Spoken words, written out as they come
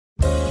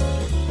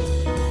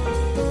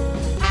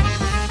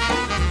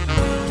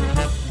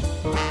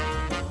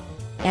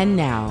And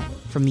now,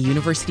 from the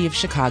University of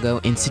Chicago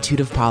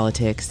Institute of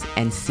Politics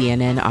and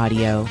CNN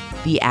Audio,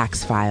 The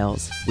Axe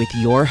Files, with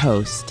your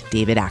host,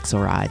 David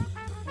Axelrod.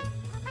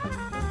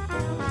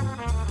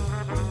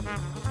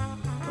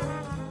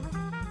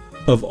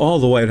 Of all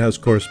the White House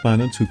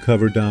correspondents who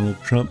covered Donald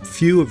Trump,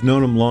 few have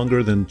known him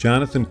longer than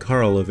Jonathan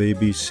Karl of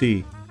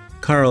ABC.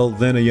 Karl,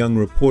 then a young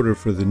reporter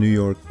for the New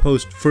York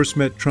Post, first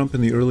met Trump in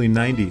the early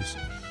 90s,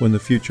 when the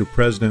future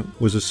president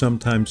was a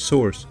sometime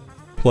source,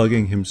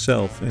 plugging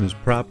himself and his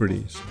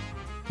properties.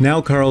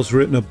 Now Karl's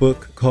written a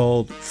book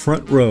called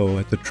Front Row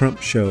at the Trump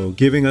Show,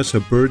 giving us a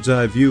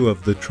bird's-eye view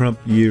of the Trump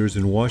years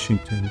in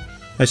Washington.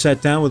 I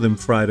sat down with him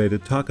Friday to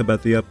talk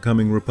about the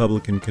upcoming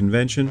Republican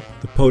convention,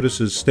 the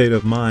POTUS's state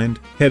of mind,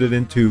 headed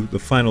into the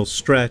final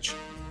stretch,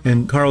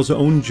 and Karl's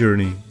own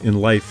journey in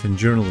life and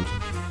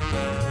journalism.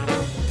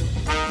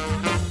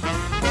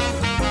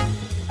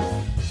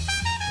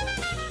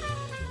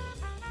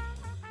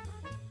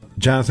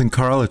 Jonathan,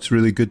 Karl, it's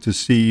really good to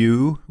see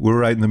you. We're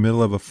right in the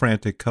middle of a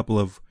frantic couple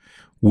of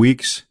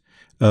weeks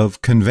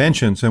of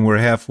conventions, and we're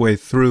halfway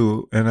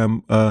through.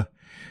 And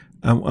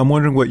I'm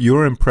wondering what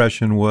your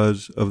impression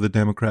was of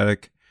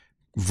the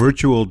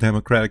virtual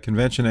Democratic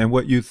convention, and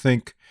what you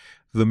think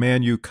the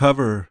man you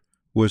cover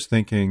was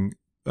thinking,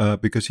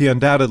 because he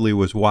undoubtedly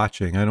was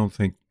watching. I don't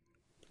think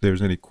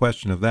there's any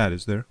question of that,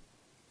 is there?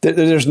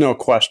 There's no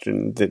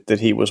question that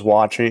he was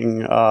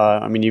watching.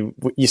 I mean,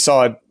 you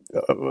saw it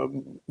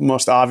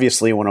most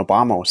obviously when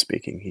Obama was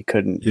speaking. He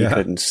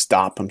couldn't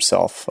stop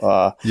himself.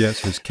 Yes,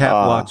 his cap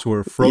locks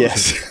were frozen.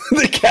 Yes,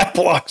 the cap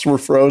locks were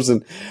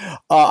frozen.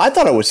 I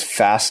thought it was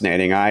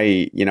fascinating.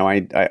 I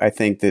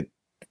think that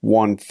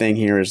one thing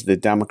here is the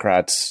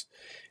Democrats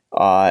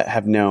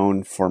have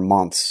known for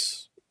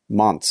months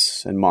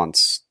and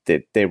months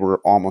that they were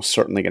almost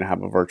certainly going to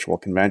have a virtual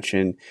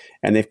convention,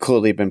 and they've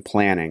clearly been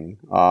planning.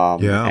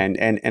 And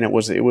it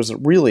was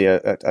really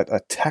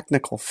a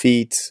technical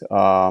feat.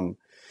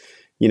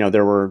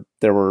 There were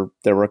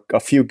a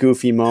few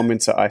goofy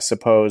moments, I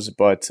suppose,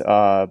 but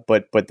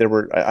there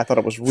were. I thought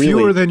it was really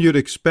fewer than you'd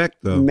expect,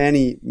 though.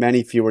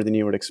 Many fewer than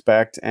you would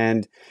expect,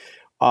 and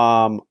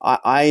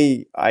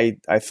I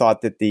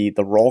thought that the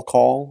roll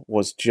call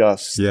was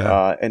just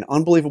an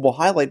unbelievable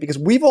highlight, because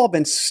we've all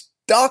been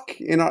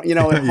stuck in at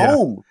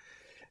home,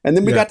 and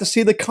then we got to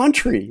see the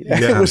country.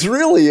 It was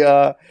really.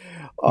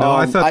 No,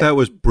 I thought that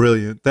was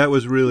brilliant. That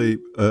was really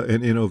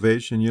an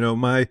innovation.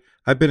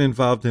 I've been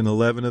involved in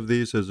 11 of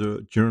these as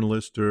a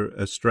journalist or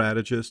a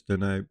strategist,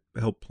 and I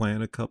helped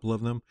plan a couple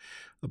of them.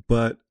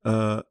 But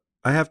I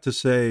have to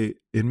say,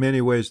 in many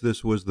ways,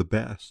 this was the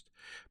best,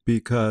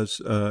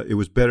 because it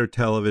was better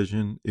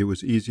television. It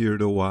was easier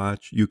to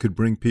watch. You could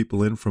bring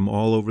people in from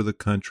all over the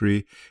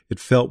country. It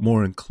felt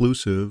more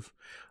inclusive.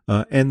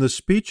 And the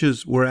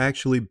speeches were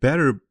actually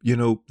better.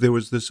 There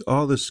was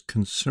all this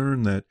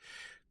concern that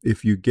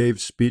if you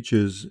gave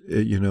speeches,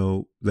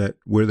 that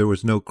where there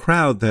was no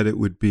crowd, that it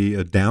would be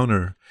a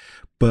downer.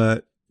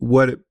 But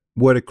what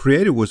it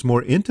created was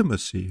more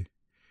intimacy,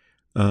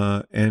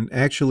 and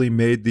actually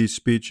made these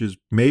speeches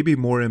maybe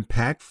more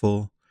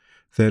impactful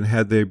than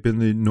had they been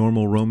the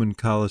normal Roman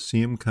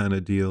Colosseum kind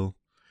of deal.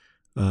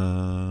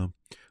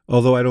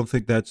 Although I don't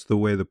think that's the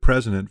way the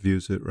president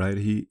views it, right?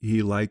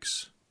 He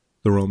likes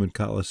the Roman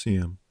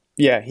Colosseum.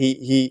 Yeah,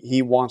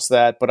 he wants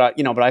that, but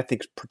I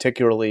think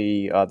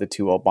particularly the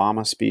two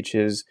Obama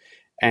speeches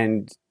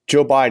and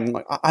Joe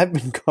Biden. I've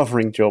been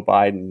covering Joe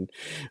Biden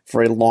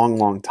for a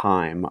long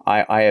time.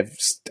 I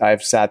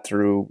have sat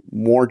through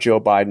more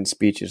Joe Biden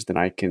speeches than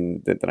I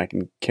can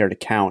care to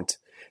count.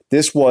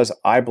 This was,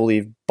 I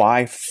believe,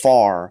 by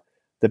far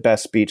the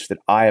best speech that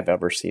I have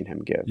ever seen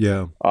him give.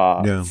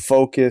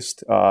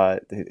 Focused, the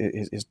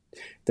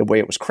way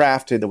it was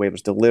crafted, the way it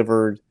was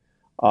delivered.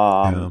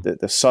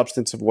 The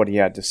substance of what he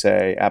had to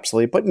say,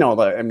 absolutely. But no,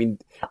 I mean,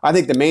 I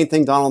think the main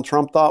thing Donald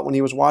Trump thought when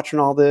he was watching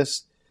all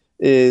this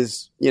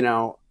is,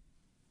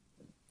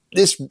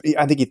 this.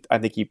 I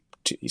think he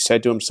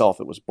said to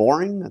himself it was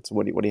boring. That's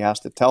what he has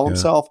to tell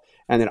himself.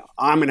 And then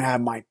I'm going to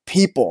have my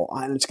people,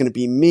 and it's going to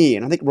be me.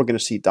 And I think we're going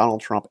to see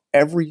Donald Trump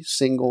every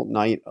single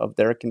night of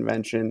their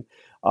convention.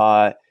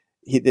 They're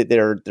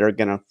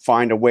going to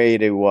find a way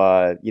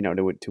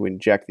to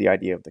inject the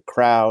idea of the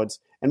crowds.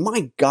 And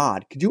my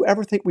God, could you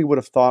ever think we would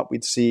have thought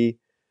we'd see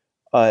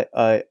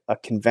a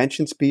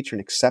convention speech or an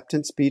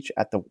acceptance speech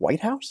at the White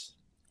House?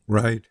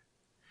 Right.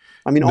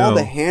 I mean, all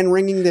the hand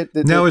wringing that.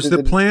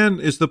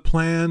 Is the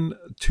plan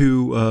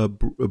to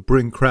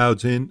bring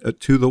crowds in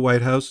to the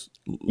White House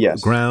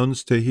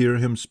grounds to hear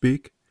him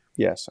speak?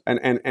 Yes,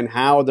 and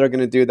how they're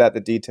going to do that,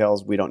 the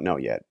details we don't know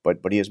yet. But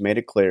he has made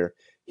it clear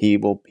he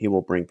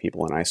will bring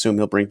people in. I assume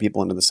he'll bring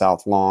people into the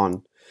South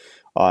Lawn.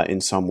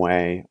 In some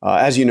way,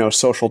 as you know,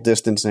 social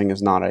distancing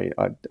is not a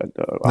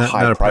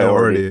high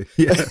priority.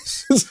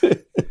 Yes,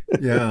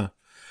 yeah,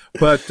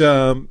 but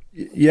on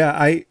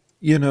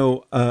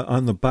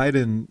the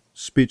Biden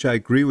speech, I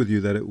agree with you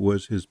that it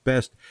was his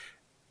best,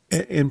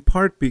 in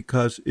part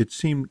because it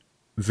seemed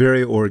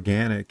very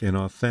organic and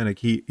authentic.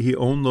 He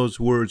owned those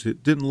words.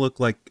 It didn't look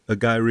like a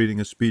guy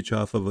reading a speech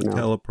off of a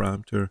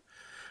teleprompter.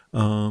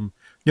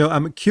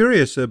 I'm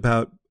curious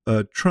about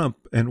Trump,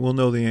 and we'll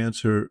know the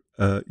answer.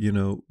 I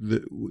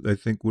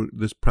think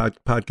this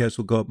podcast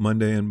will go up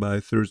Monday, and by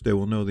Thursday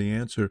we'll know the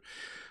answer.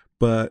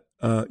 But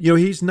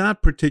he's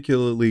not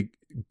particularly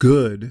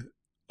good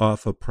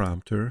off a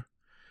prompter.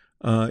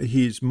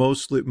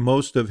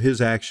 Most of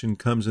his action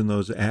comes in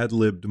those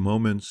ad-libbed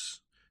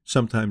moments,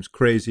 sometimes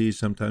crazy,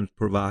 sometimes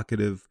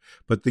provocative.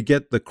 But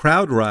the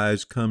crowd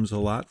rise comes a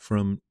lot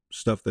from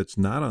stuff that's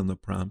not on the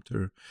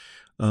prompter.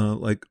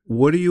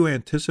 What do you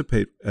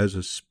anticipate as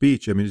a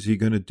speech? I mean, is he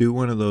going to do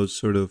one of those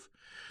sort of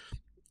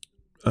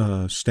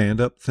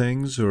stand-up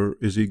things, or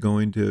is he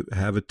going to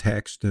have a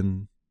text?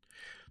 And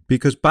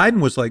because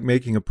Biden was like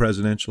making a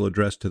presidential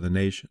address to the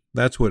nation.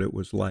 That's what it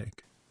was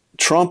like.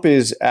 Trump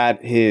is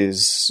at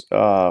his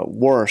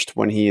worst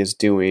when he is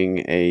doing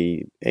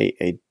a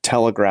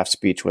telegraph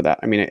speech without,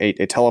 a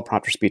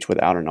teleprompter speech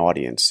without an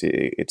audience.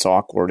 It's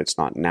awkward. It's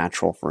not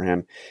natural for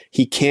him.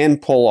 He can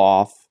pull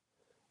off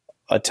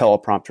a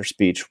teleprompter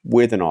speech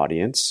with an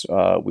audience.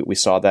 We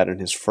saw that in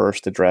his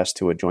first address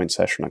to a joint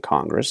session of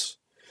Congress.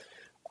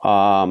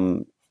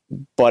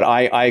 But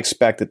I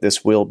expect that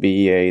this will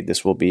be a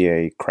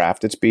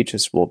crafted speech.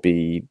 This will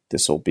be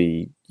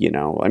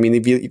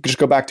if you just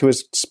go back to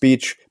his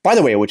speech, by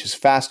the way, which is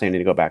fascinating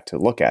to go back to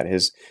look at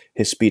his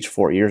speech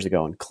 4 years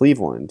ago in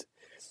Cleveland,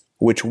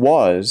 which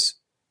was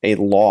a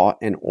law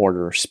and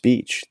order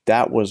speech.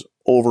 That was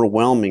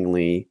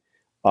overwhelmingly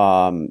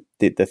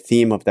the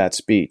theme of that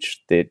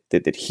speech,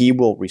 that he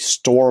will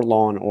restore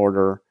law and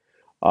order,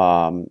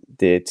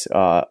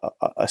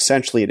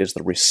 essentially it is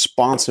the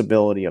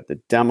responsibility of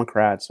the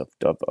Democrats, of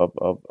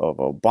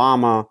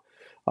Obama,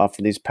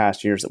 for these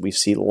past years that we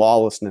see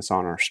lawlessness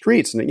on our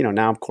streets. And,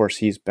 now, of course,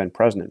 he's been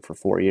president for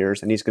 4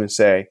 years, and he's going to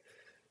say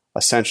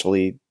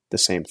essentially the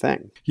same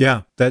thing.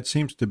 Yeah, that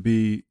seems to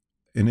be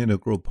an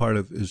integral part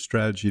of his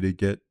strategy to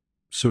get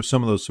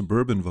some of those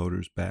suburban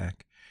voters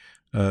back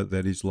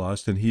that he's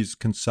lost. And he's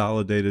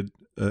consolidated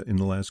in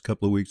the last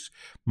couple of weeks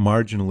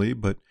marginally,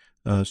 but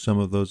some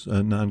of those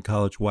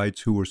non-college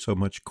whites who were so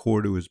much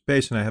core to his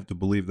base. And I have to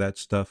believe that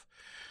stuff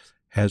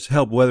has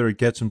helped, whether it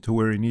gets him to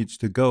where he needs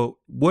to go.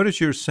 What is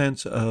your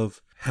sense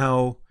of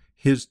how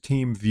his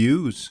team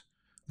views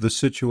the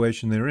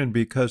situation they're in?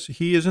 Because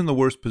he is in the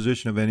worst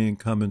position of any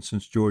incumbent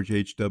since George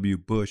H.W.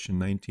 Bush in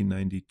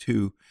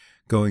 1992,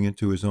 going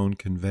into his own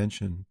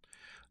convention.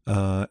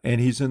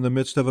 And he's in the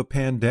midst of a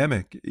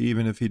pandemic,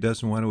 even if he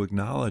doesn't want to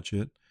acknowledge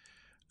it,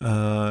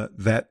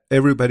 that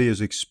everybody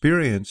is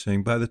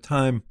experiencing. By the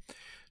time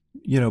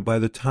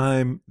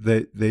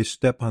they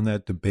step on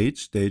that debate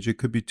stage, it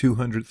could be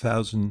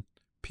 200,000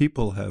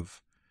 people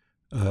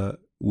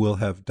will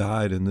have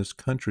died in this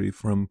country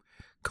from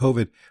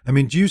COVID. I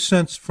mean, do you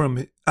sense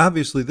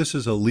obviously this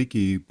is a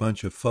leaky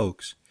bunch of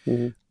folks.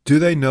 Mm-hmm. Do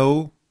they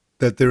know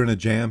that they're in a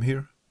jam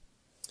here?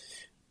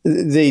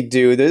 They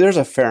do. There's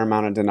a fair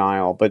amount of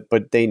denial, but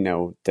they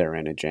know they're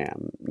in a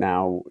jam.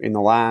 Now,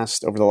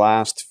 over the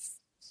last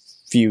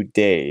few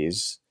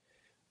days,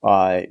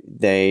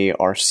 they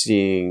are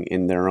seeing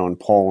in their own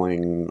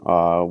polling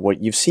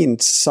what you've seen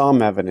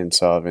some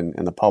evidence of in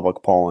the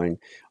public polling,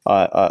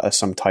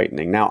 some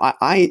tightening. Now,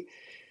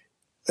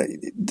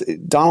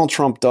 Donald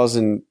Trump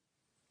doesn't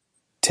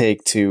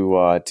take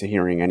to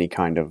hearing any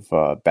kind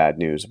of bad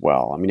news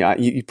well. I mean,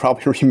 you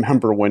probably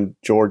remember when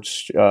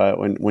George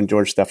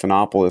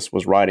Stephanopoulos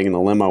was riding in the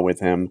limo with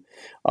him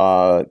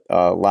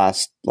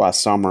last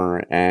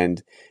summer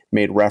and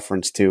made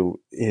reference to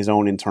his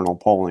own internal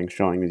polling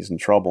showing he's in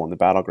trouble in the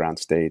battleground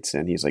states.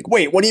 And he's like,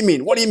 wait, what do you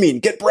mean? What do you mean?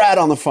 Get Brad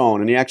on the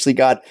phone. And he actually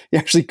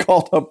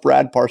called up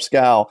Brad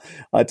Parscale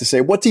to say,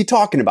 what's he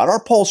talking about?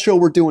 Our polls show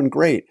we're doing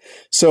great.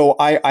 So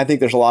I think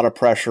there's a lot of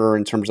pressure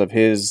in terms of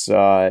his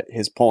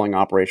polling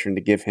operation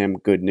to give him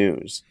good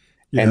news.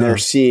 Yeah. And they're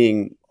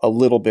seeing a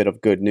little bit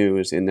of good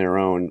news in their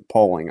own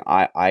polling.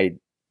 I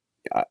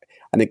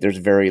think there's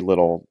very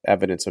little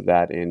evidence of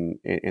that in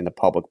the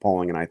public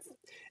polling.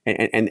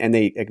 And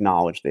they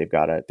acknowledge they've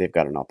got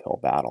an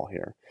uphill battle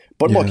here.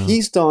 But look,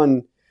 he's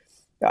done.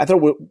 I thought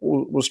what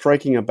was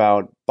striking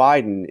about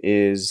Biden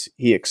is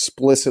he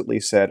explicitly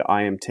said,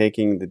 "I am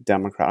taking the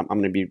Democrat. I'm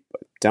going to be a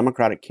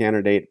Democratic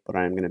candidate, but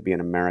I am going to be an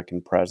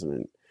American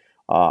president.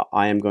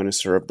 I am going to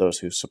serve those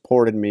who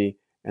supported me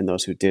and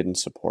those who didn't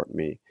support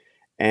me."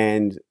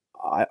 And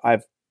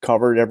I've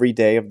covered every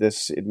day of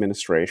this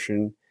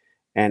administration,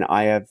 and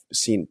I have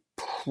seen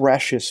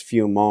precious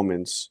few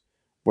moments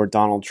where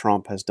Donald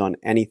Trump has done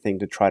anything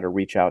to try to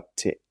reach out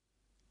to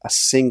a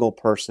single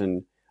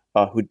person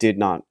who did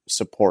not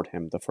support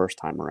him the first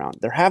time around.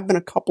 There have been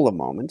a couple of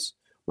moments.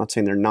 I'm not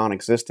saying they're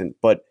non-existent,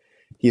 but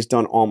he's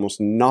done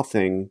almost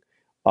nothing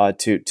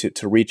to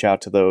reach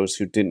out to those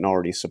who didn't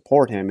already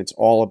support him. It's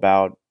all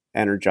about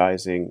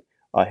energizing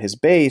his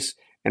base.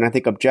 And I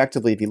think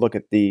objectively, if you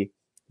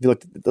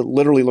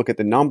literally look at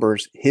the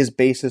numbers, his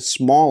base is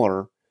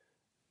smaller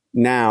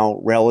now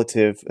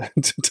relative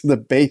to the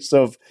base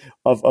of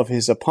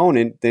his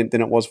opponent than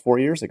it was 4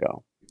 years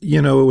ago.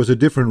 It was a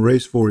different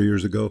race 4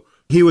 years ago.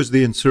 He was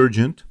the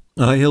insurgent,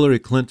 Hillary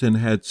Clinton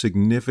had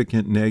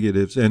significant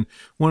negatives. And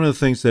one of the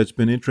things that's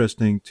been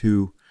interesting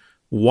to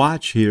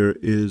watch here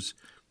is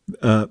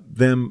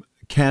them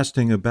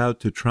casting about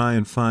to try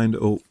and find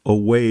a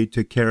way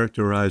to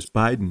characterize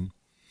Biden.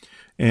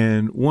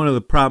 And one of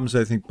the problems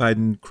I think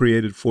Biden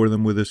created for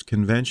them with this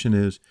convention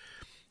is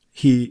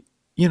he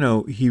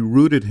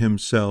rooted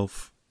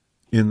himself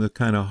in the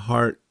kind of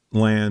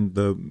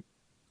heartland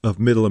of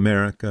middle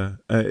America,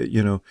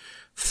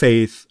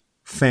 faith,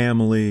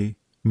 family,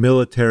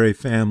 military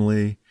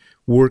family,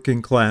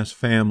 working class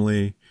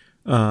family.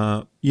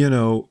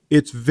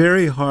 It's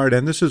very hard.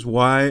 And this is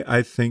why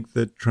I think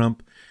that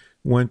Trump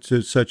went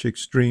to such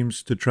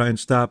extremes to try and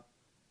stop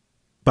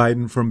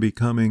Biden from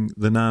becoming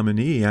the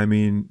nominee. I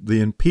mean,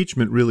 the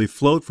impeachment really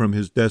flowed from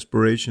his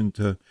desperation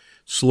to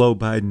slow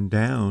Biden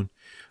down.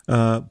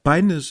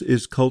 Biden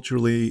is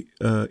culturally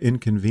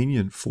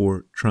inconvenient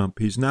for Trump.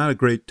 He's not a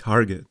great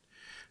target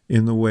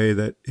in the way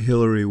that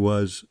Hillary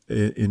was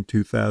in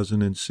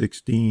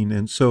 2016.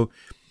 And so,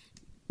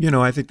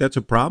 I think that's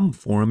a problem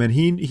for him. And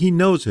he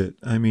knows it.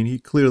 I mean, he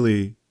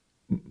clearly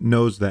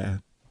knows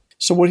that.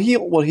 So what he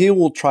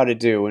will try to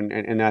do,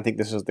 and I think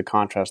this is the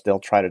contrast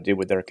they'll try to do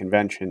with their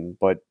convention,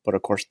 but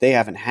of course they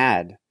haven't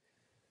had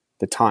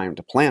the time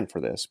to plan for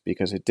this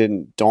because it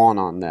didn't dawn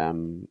on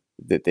them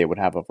that they would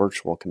have a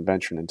virtual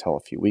convention until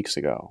a few weeks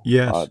ago.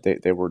 Yes,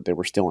 they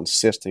were still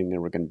insisting they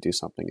were going to do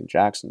something in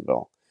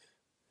Jacksonville.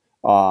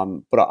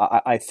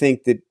 But I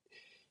think that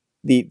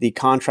the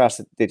contrast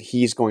that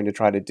he's going to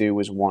try to do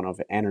is one of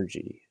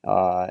energy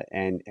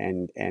and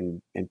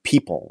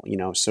people.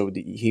 So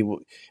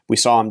we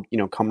saw him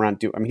come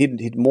around he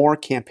did more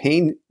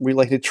campaign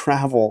related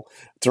travel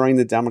during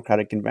the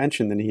Democratic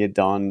convention than he had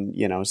done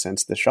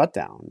since the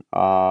shutdown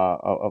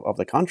of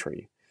the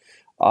country.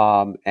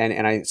 I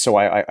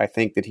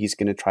think that he's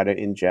going to try to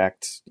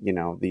inject,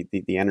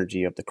 the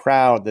energy of the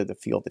crowd, the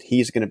feel that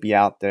he's going to be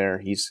out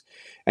there.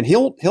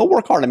 He'll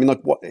work hard. I mean,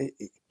 look, what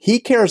he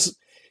cares.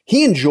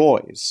 He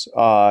enjoys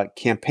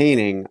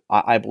campaigning,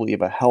 I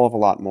believe, a hell of a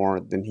lot more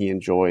than he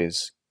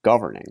enjoys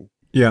governing.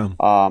 Yeah.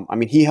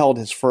 He held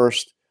his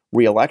first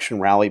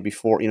re-election rally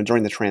before,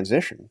 during the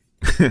transition.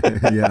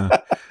 Yeah.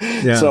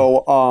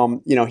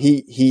 So,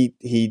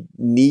 he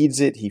needs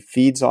it. He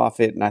feeds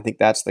off it. And I think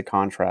that's the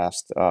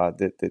contrast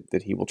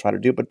that he will try to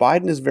do. But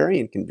Biden is very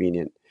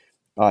inconvenient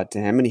to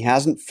him, and he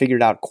hasn't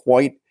figured out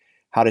quite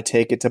how to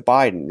take it to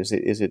Biden.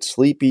 Is it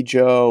Sleepy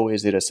Joe?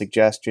 Is it a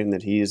suggestion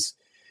that he's,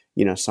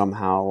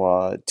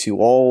 somehow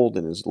too old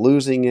and is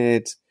losing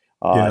it?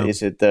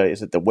 Is it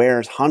the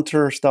Where's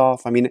Hunter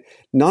stuff? I mean,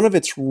 none of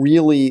it's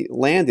really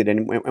landed.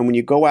 And when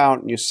you go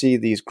out and you see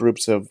these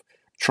groups of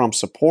Trump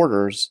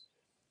supporters,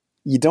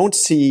 you don't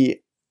see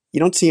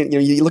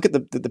you look at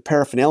the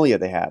paraphernalia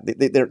they have.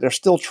 They're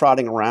still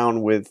trotting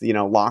around with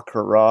lock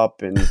her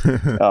up and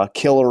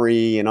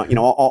Hillary and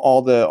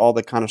all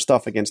the kind of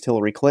stuff against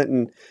Hillary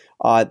Clinton.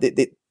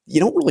 You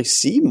don't really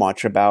see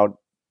much about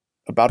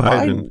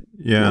Biden.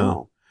 Yeah.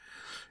 No.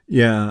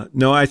 Yeah.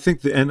 No, I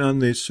think and on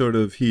this sort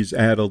of he's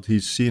addled,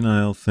 he's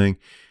senile thing,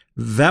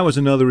 that was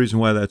another reason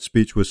why that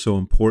speech was so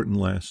important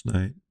last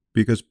night,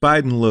 because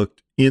Biden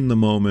looked in the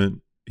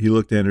moment, he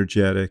looked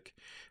energetic,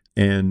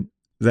 and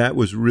that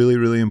was really,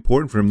 really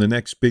important for him. The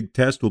next big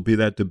test will be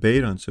that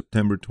debate on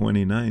September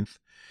 29th.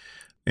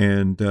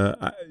 And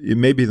it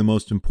may be the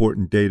most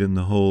important date in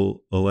the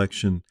whole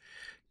election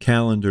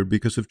calendar,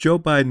 because if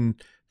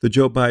the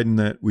Joe Biden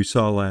that we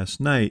saw last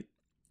night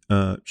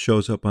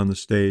shows up on the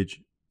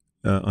stage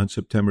on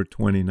September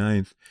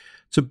 29th,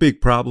 it's a big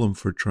problem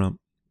for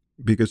Trump,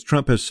 because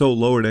Trump has so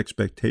lowered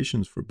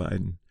expectations for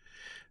Biden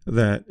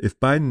that if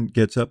Biden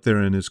gets up there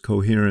and is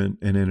coherent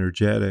and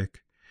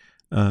energetic,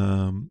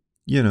 I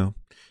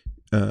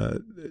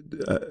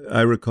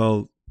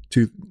recall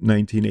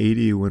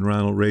 1980 when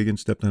Ronald Reagan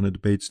stepped on a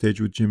debate stage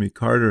with Jimmy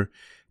Carter,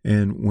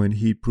 and when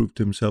he proved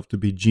himself to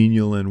be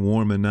genial and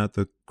warm and not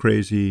the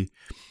crazy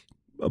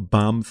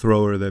bomb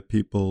thrower that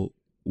people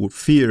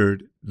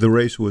feared, the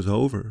race was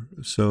over.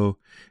 So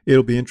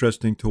it'll be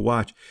interesting to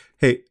watch.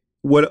 Hey,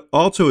 what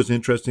also is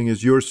interesting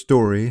is your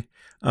story.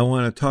 I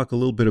want to talk a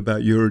little bit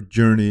about your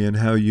journey and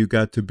how you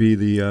got to be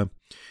the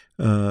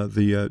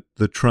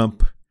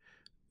Trump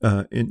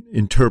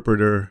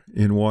interpreter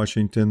in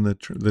Washington,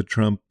 the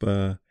Trump,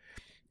 the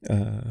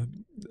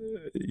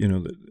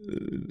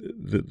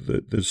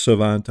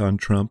savant on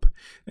Trump,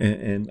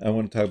 and I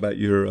want to talk about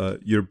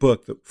your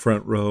book, The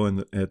Front Row,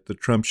 and at the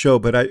Trump Show.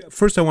 But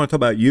first I want to talk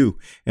about you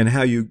and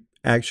how you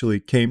actually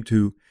came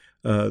to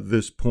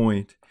this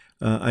point.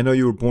 I know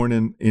you were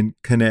born in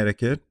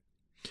Connecticut.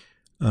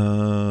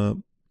 Your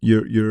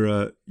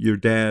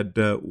dad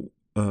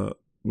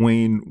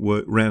Wayne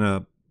ran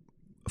a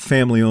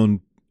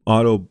family-owned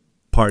auto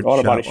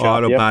body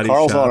shop.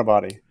 Karl's Auto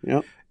Body.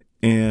 Yep.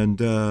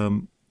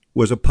 And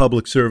was a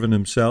public servant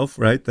himself,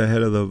 right? The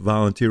head of the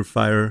volunteer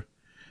fire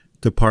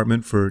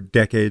department for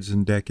decades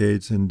and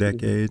decades and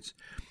decades.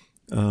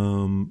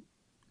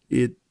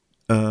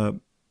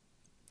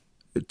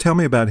 Tell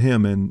me about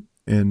him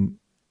and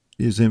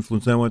his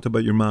influence. I want to talk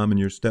about your mom and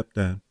your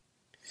stepdad.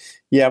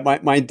 Yeah,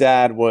 my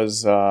dad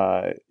was,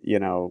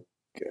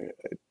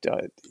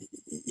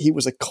 he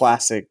was a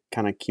classic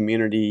kind of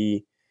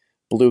community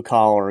blue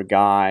collar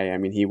guy. I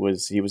mean, he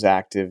was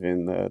active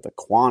in the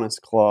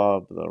Kiwanis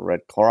Club, the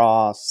Red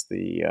Cross,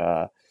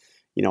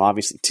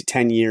 obviously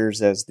 10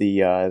 years as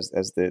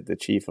the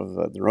chief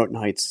of the Roten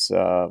Heights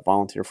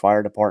volunteer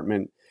fire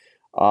department.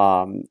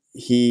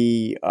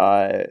 He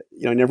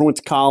never went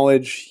to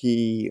college.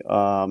 He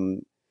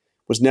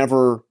was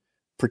never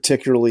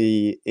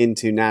particularly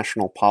into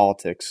national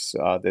politics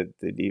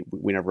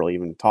we never really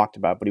even talked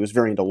about, but he was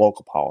very into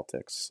local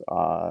politics,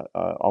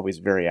 always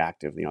very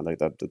active,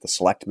 the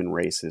selectman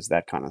races,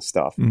 that kind of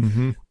stuff.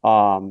 Mm-hmm.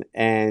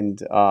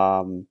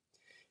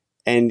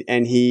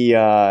 And he,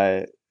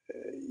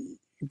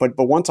 but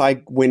once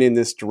I went in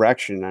this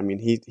direction, I mean,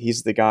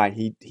 he's the guy,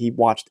 he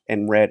watched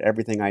and read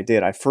everything I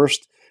did. My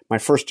first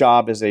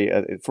job as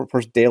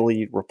first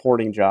daily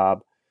reporting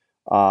job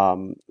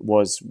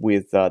was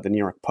with the New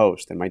York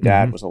Post, and my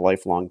dad was a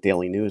lifelong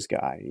daily news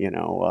guy,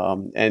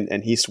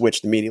 and he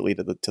switched immediately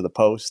to the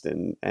Post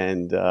and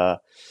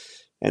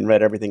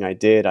read everything I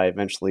did. I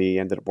eventually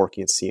ended up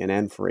working at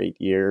CNN for 8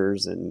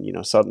 years, and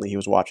suddenly he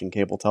was watching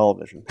cable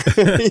television.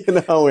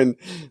 And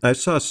I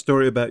saw a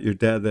story about your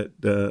dad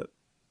that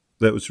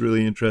was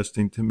really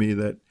interesting to me.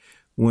 That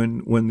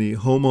when the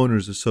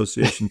homeowners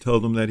association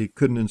told him that he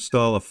couldn't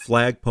install a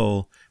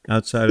flagpole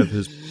outside of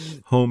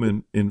his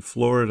home in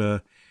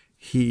Florida,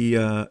 he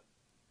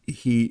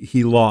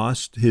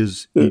lost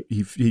his,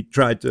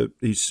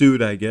 he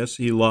sued, I guess.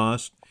 He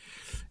lost,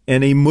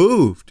 and he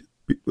moved.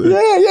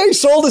 Yeah, he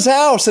sold his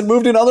house and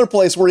moved to another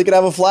place where he could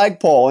have a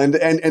flagpole, and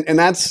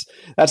that's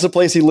the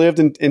place he lived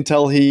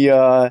until he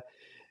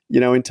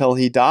until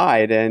he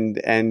died. And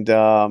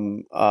I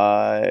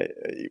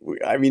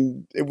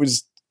mean, it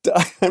was,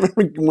 I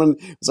remember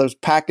as I was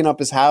packing up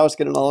his house,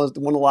 getting all this,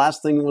 one of the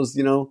last things was,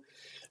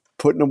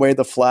 putting away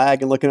the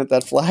flag and looking at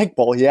that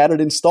flagpole. He had it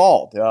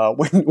installed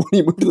when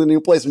he moved to the new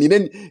place.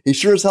 And he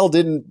sure as hell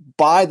didn't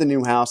buy the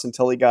new house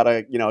until he got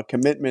a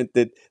commitment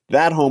that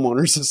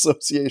homeowners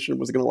association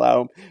was going to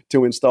allow him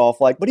to install a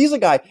flag. But he's a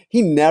guy,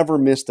 he never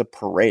missed a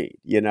parade.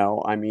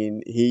 I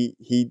mean, he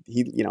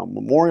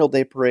Memorial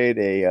Day parade,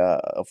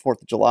 a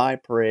 4th of July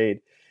parade.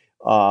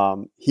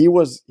 He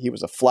was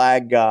a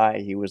flag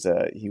guy. He was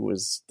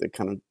the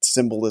kind of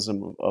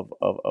symbolism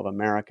of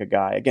America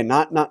guy. Again,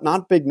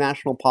 not big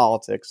national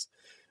politics.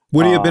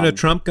 Would he have been a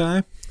Trump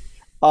guy?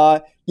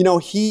 He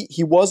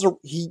was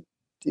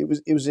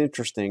it was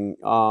interesting.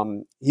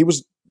 He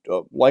was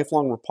a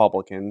lifelong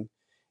Republican,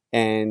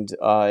 and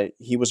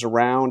he was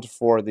around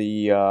for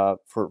the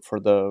for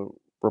the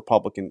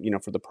Republican,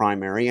 for the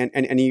primary,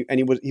 and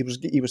he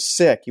was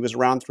sick. He was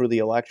around through the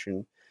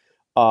election.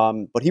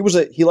 But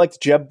he liked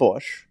Jeb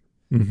Bush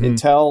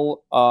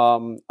until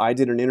I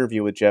did an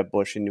interview with Jeb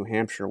Bush in New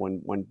Hampshire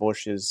when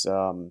Bush's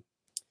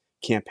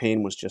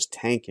campaign was just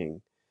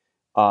tanking.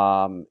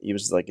 He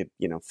was like at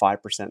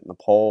 5% in the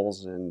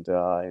polls and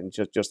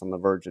just on the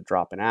verge of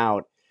dropping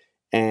out.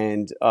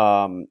 And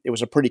it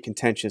was a pretty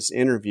contentious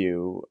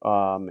interview.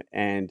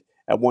 And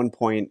at one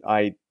point,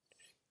 I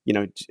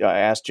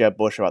asked Jeb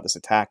Bush about this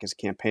attack his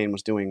campaign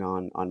was doing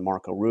on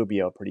Marco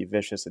Rubio, a pretty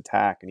vicious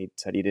attack, and he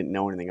said he didn't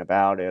know anything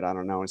about it. I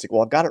don't know. And he's like,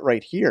 "Well, I've got it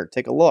right here.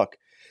 Take a look."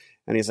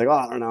 And he's like, "Oh,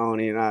 I don't know."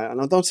 And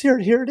I don't see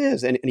it. Here it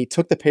is. And he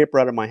took the paper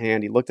out of my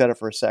hand. He looked at it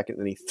for a second,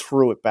 and then he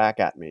threw it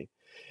back at me.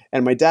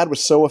 And my dad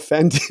was so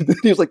offended that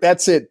he was like,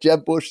 "That's it.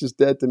 Jeb Bush is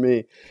dead to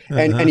me."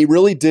 And he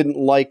really didn't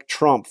like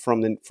Trump from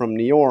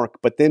New York.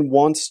 But then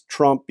once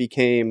Trump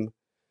became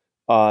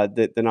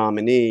the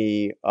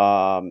nominee,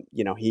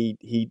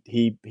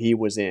 he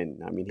was in.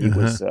 I mean, he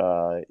was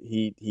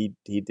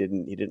he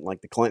didn't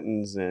like the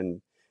Clintons,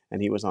 and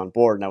he was on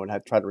board. And I would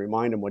have tried to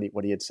remind him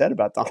what he had said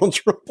about Donald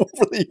Trump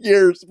over the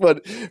years,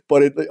 but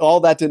all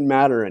that didn't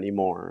matter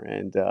anymore,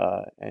 and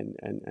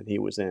he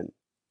was in.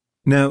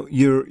 Now,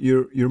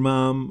 your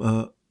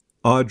mom,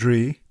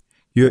 Audrey,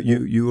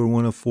 you were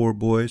one of 4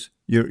 boys.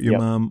 Your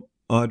mom,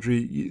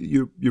 Audrey,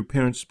 your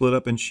parents split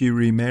up and she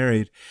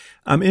remarried.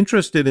 I'm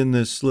interested in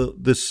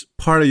this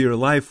part of your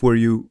life where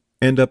you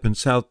end up in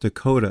South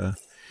Dakota,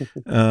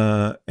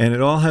 and it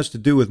all has to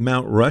do with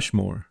Mount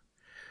Rushmore.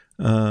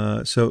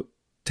 So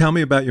tell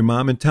me about your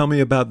mom and tell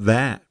me about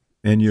that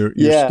and your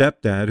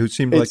stepdad, who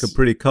seemed like a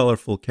pretty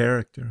colorful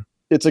character.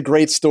 It's a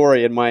great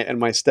story, and my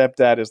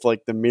stepdad is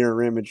like the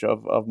mirror image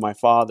of my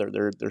father.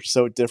 They're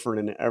so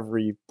different in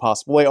every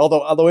possible way.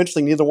 Although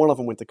interesting, neither one of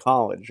them went to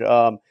college.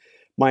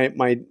 My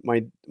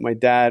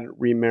dad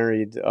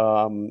remarried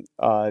to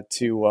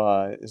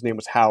his name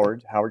was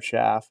Howard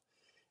Schaff,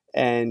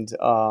 and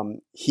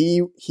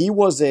he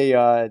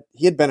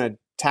had been a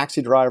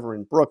taxi driver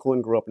in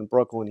Brooklyn. Grew up in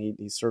Brooklyn.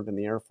 He served in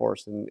the Air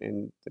Force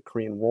in the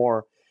Korean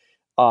War.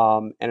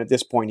 And at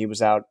this point, he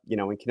was out,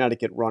 in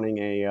Connecticut running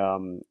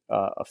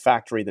a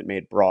factory that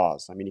made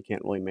bras. I mean, you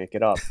can't really make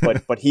it up.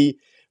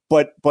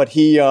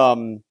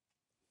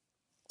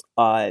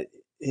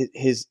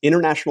 His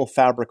International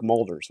Fabric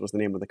Molders was the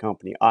name of the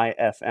company,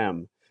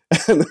 IFM.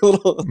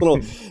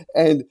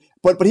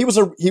 But he was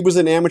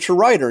an amateur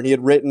writer, and he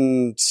had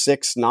written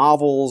 6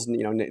 novels, and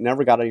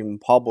never got even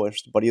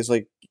published. But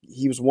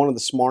he was one of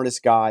the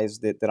smartest guys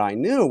that I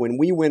knew. And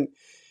we went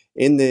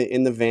in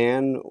the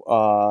van,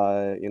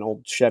 an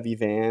old Chevy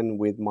van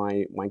with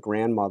my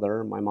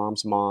grandmother, my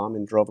mom's mom,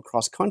 and drove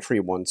across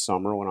country one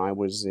summer when I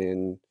was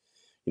in,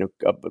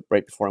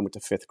 right before I went to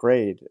fifth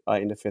grade,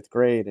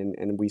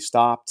 and we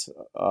stopped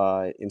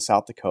in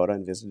South Dakota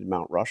and visited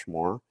Mount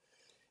Rushmore.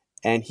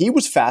 And he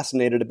was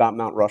fascinated about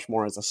Mount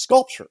Rushmore as a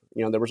sculpture.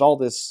 There was all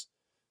this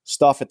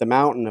stuff at the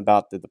mountain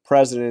about the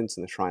presidents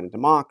and the Shrine of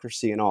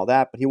Democracy and all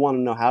that, but he wanted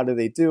to know, how do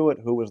they do it?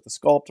 Who was the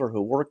sculptor?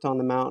 Who worked on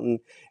the mountain?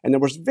 And there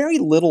was very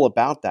little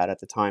about that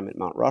at the time at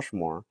Mount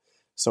Rushmore.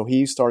 So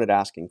he started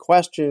asking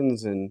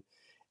questions, and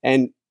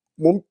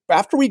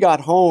after we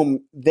got home,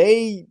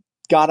 they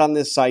got on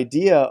this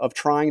idea of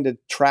trying to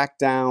track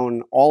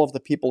down all of the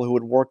people who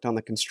had worked on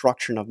the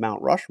construction of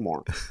Mount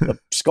Rushmore. The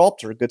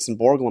sculptor Gutzon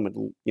Borglum had,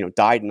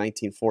 died in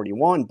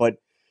 1941, but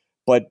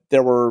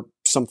there were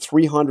some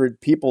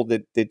 300 people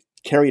that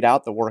carried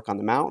out the work on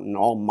the mountain,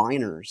 all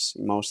miners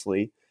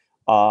mostly,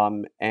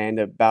 and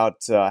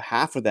about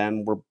half of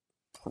them were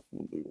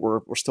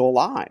still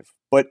alive.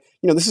 But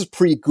this is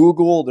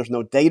pre-Google. There's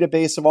no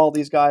database of all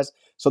these guys,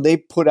 so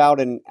they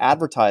bought an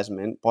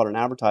advertisement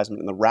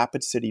in the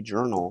Rapid City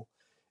Journal,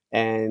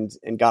 and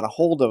got a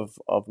hold of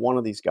one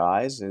of these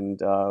guys,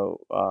 and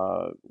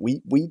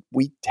we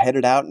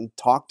headed out and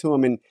talked to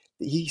him, and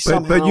he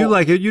somehow. But you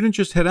you didn't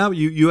just head out;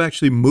 you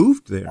actually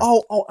moved there.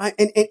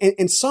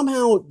 And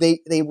somehow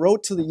they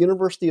wrote to the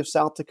University of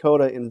South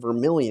Dakota in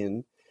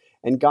Vermilion,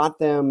 and got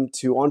them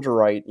to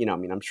underwrite.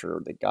 I'm sure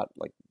they got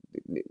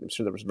I'm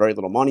sure there was very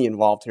little money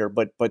involved here,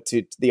 but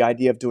to the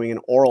idea of doing an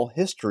oral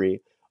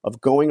history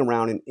of going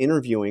around and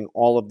interviewing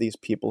all of these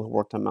people who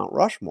worked on Mount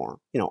Rushmore.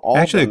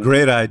 Actually, a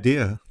great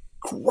idea.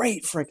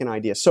 Great freaking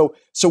idea. So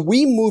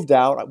we moved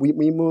out.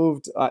 We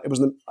moved. It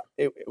was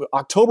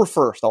October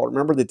 1st. I'll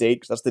remember the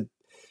date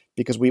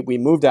because we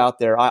moved out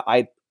there.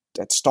 I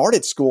had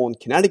started school in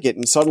Connecticut,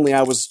 and suddenly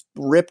I was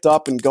ripped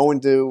up and going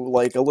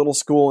to a little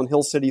school in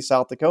Hill City,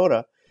 South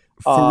Dakota.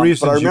 For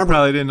reasons you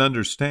probably didn't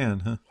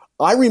understand, huh?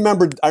 I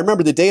remember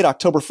the date,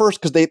 October 1st,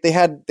 because they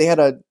had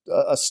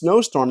a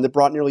snowstorm that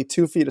brought nearly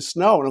 2 feet of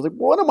snow, and I was like,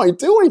 "What am I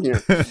doing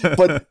here?"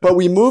 but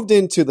we moved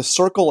into the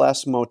Circle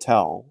S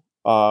Motel,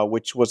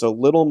 which was a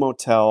little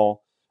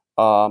motel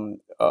on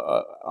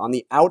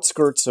the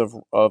outskirts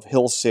of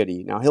Hill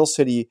City. Now, Hill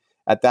City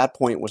at that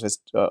point was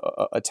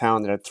a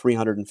town that had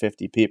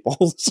 350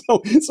 people.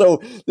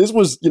 so this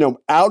was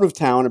out of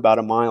town about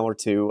a mile or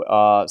two.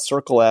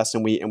 Circle S,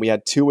 and we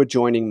had 2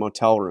 adjoining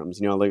motel rooms.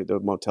 The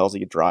motels that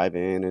you drive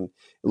in, and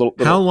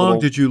How long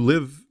did you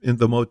live in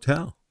the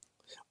motel?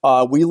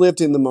 We lived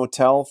in the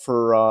motel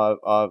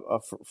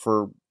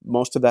for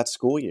most of that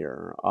school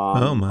year.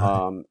 Oh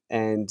my!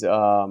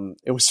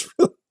 It was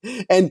really,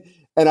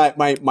 and I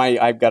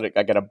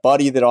got a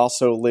buddy that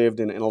also lived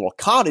in a little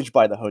cottage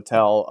by the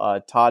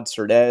hotel, Todd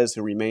Cerdez,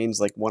 who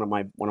remains one of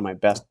my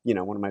best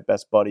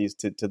buddies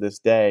to this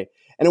day.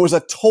 And it was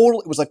a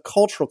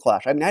cultural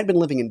clash. I mean, I'd been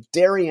living in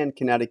Darien,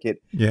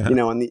 Connecticut,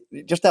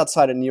 just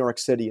outside of New York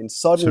City, and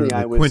suddenly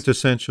I was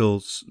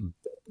quintessential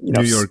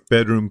New York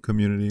bedroom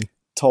community.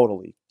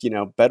 Totally,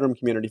 bedroom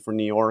community for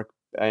New York,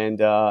 and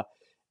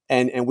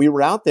we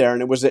were out there,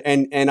 and it was,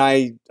 and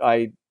I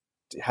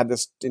had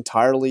this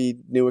entirely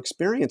new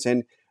experience,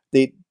 and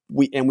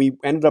we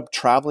ended up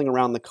traveling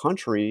around the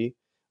country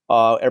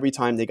every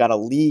time they got a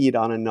lead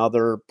on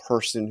another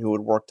person who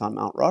had worked on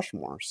Mount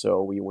Rushmore.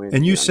 So we went,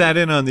 and you sat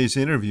in on these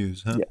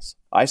interviews, huh? Yes,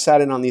 I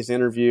sat in on these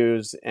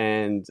interviews,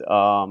 and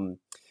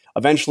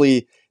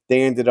eventually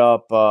they ended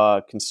up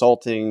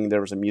consulting.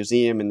 There was a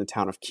museum in the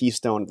town of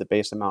Keystone at the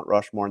base of Mount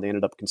Rushmore, and they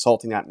ended up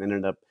consulting that, and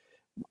ended up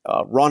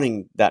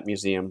running that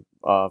museum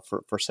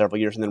for several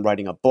years, and then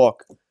writing a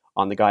book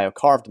on the guy who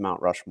carved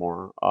Mount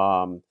Rushmore.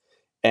 I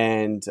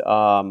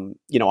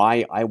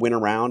went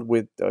around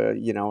with,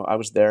 I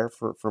was there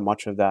for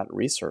much of that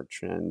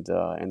research and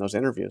those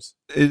interviews.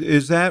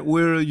 Is that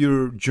where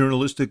your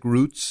journalistic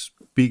roots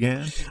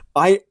began?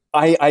 A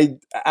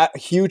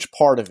huge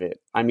part of it.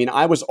 I mean,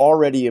 I was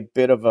already a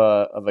bit of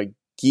a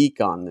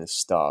geek on this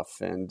stuff,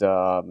 and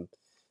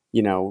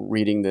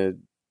reading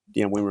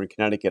when we were in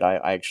Connecticut, I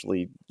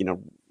actually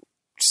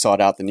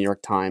sought out the New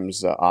York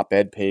Times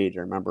op-ed page.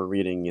 I remember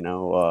reading,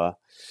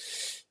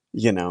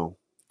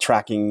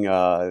 tracking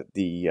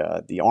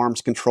the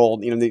arms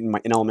control. In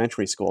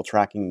elementary school,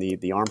 tracking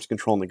the arms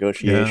control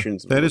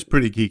negotiations. Yeah, that is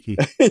pretty geeky.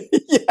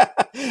 Yeah.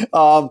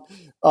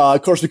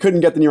 Of course, we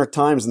couldn't get the New York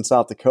Times in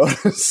South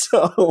Dakota,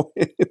 so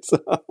it's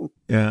the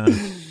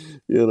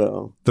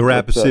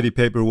Rapid City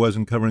paper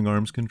wasn't covering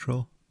arms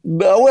control.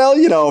 No,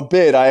 well, a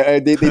bit.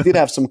 They did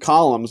have some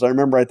columns. I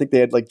remember. I think they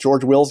had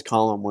George Will's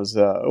column was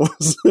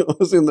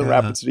in the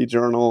Rapid City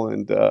Journal,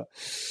 and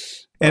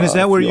is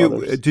that where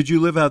did you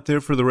live out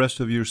there for the rest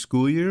of your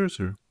school years,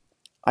 or?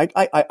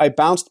 I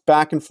bounced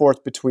back and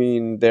forth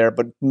between there,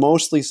 but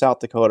mostly South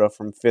Dakota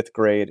from 5th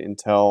grade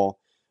until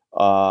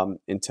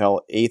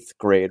 8th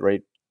grade,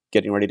 right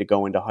getting ready to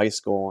go into high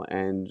school,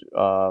 and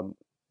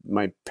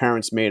my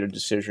parents made a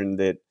decision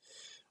that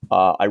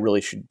I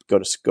really should go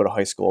to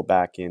high school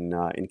back in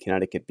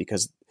Connecticut,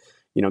 because,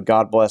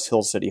 God bless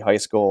Hill City High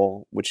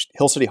School, which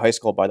Hill City High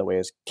School, by the way,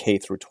 is K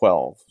through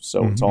 12,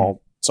 so it's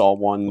all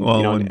one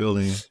one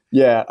building.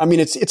 Yeah, I mean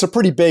it's a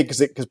pretty big,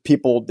 because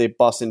they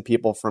bus in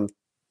people from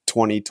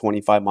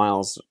 25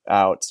 miles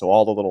out, so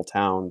all the little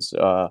towns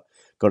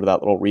go to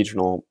that little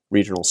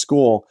regional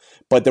school.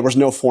 But there was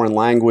no foreign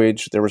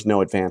language, there was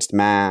no advanced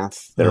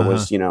math, there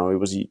was, it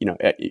was,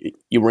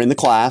 you were in the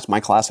class. My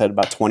class had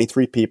about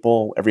 23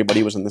 people.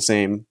 Everybody was in the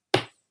same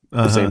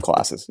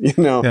classes,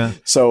 Yeah.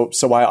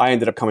 So I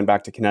ended up coming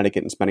back to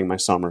Connecticut and spending my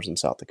summers in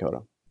South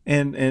Dakota.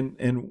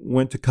 And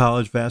went to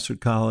college, Vassar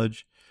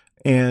College,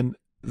 and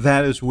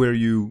that is where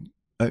you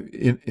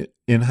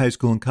in high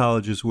school and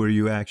college is where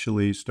you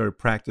actually started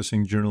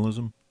practicing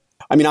journalism.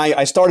 I mean,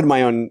 I started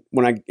my own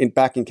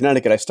back in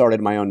Connecticut. I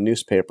started my own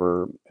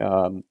newspaper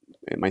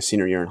in my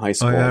senior year in high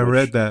school. I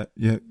read that.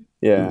 Yeah,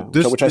 yeah.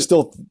 Which I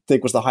still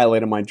think was the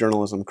highlight of my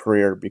journalism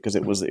career, because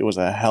it was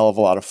a hell of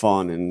a lot of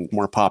fun and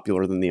more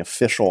popular than the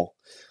official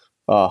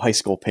high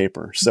school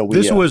paper. So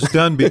this was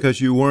done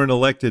because you weren't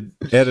elected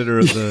editor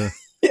of the.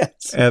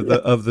 Yes.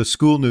 Of the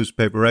school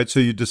newspaper, right?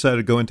 So you decided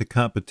to go into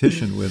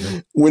competition with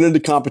it. Went into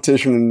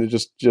competition and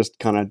just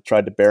kind of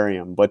tried to bury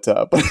him, but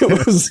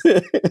it was,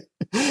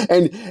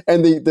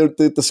 and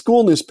the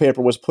school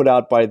newspaper was put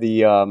out by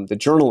the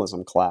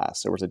journalism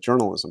class. There was a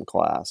journalism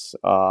class,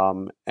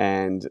 so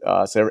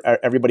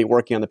everybody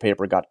working on the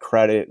paper got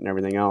credit and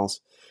everything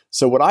else.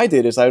 So what I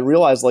did is I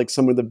realized, like,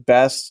 some of the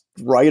best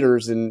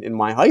writers in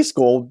my high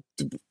school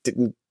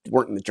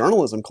weren't in the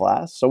journalism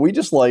class, so we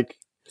just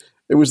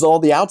it was all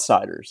the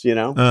outsiders,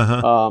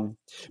 But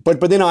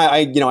then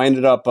I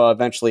ended up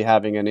eventually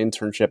having an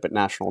internship at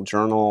National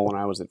Journal when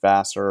I was at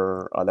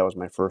Vassar. That was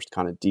my first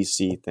kind of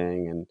DC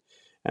thing,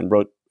 and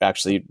wrote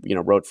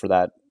for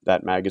that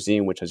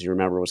magazine, which, as you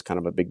remember, was kind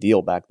of a big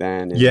deal back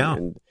then.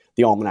 And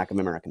the Almanac of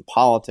American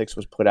Politics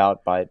was put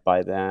out by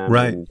them.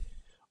 Right. And,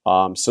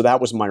 so that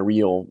was my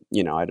real,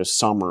 I had a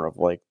summer of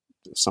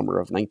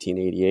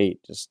 1988,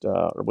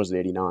 or was it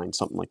 89,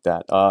 something like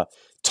that.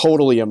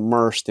 Totally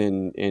immersed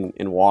in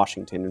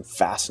Washington and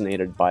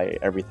fascinated by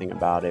everything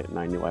about it, and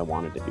I knew I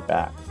wanted to be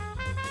back.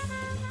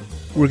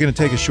 We're going to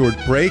take a short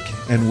break,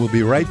 and we'll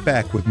be right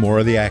back with more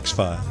of the Axe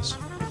Files.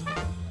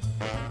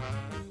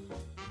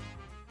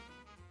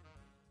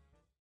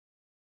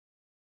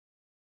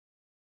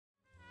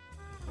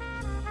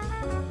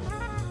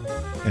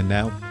 And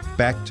now,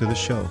 back to the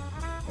show.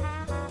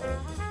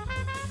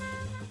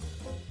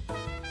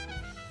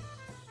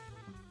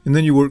 And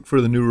then you worked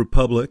for the New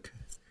Republic.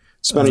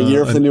 Spent a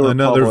year for the New Republic.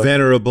 Another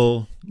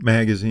venerable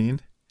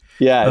magazine.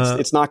 Yeah,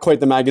 it's not quite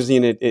the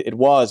magazine it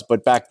was,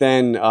 but back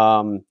then,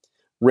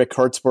 Rick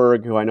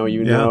Hertzberg, who I know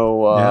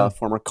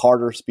former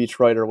Carter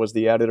speechwriter, was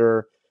the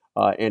editor.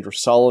 Andrew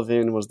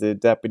Sullivan was the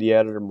deputy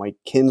editor. Mike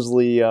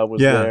Kinsley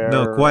was there.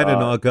 Yeah, quite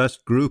an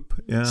august group.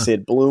 Yeah.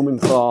 Sid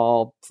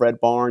Blumenthal, Fred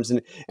Barnes.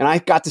 And I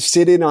got to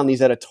sit in on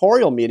these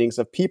editorial meetings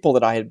of people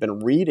that I had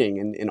been reading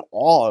in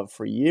awe of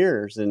for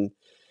years. And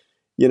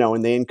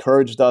and they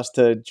encouraged us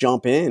to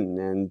jump in,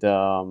 and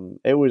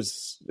it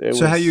was.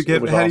 So how do you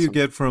awesome.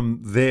 get from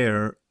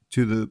there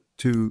to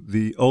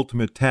the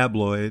ultimate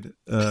tabloid,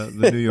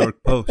 the New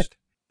York Post?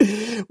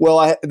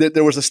 Well,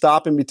 there was a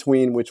stop in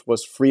between, which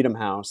was Freedom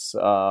House,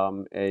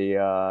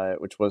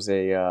 which was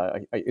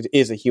it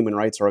is a human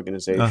rights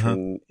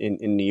organization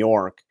in New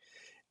York,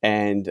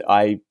 and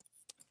I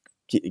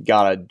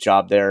got a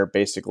job there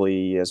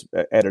basically as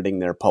editing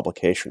their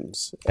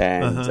publications,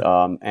 and it's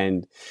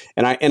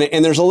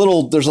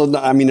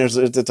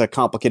a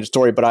complicated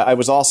story, but I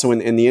was also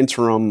in the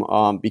interim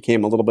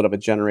became a little bit of a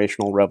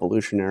generational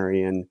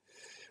revolutionary and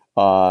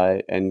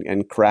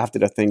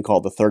crafted a thing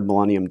called the Third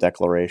Millennium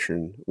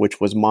Declaration,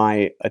 which was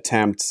my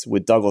attempt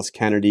with Douglas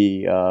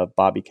Kennedy,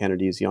 Bobby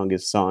Kennedy's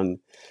youngest son,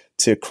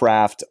 to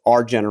craft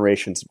our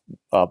generation's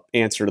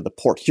answer to the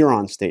Port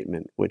Huron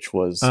Statement, which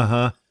was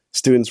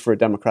Students for a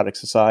Democratic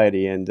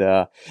Society, and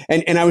I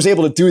was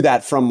able to do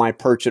that from my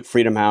perch at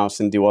Freedom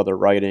House and do other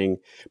writing.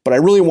 But I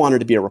really wanted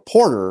to be a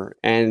reporter,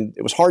 and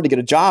it was hard to get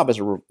a job as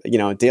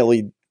a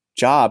daily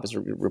job as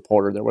a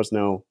reporter. There was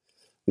no,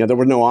 there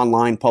were no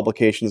online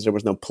publications. There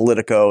was no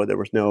Politico. There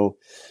was no.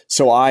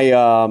 So I,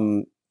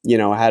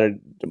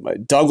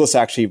 Douglas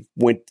actually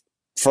went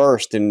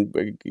first and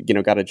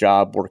got a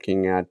job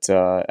working at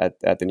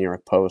the New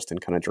York Post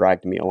and kind of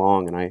dragged me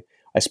along, and I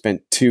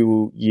spent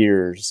 2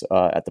 years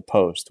at the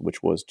Post,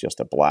 which was just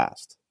a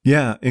blast.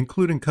 Yeah,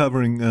 including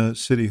covering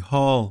City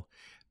Hall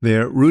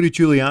there. Rudy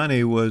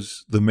Giuliani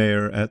was the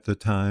mayor at the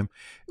time.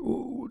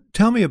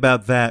 Tell me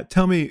about that.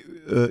 Tell me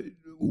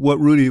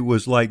what Rudy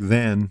was like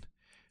then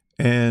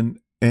and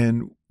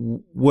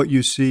what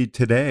you see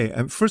today.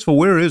 First of all,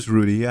 where is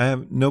Rudy?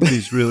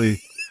 Nobody's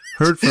really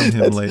heard from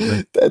him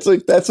lately.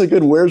 That's a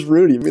good, where's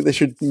Rudy? I mean, they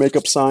should make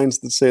up signs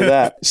that say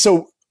that.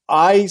 So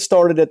I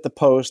started at the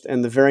Post,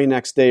 and the very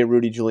next day,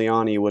 Rudy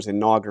Giuliani was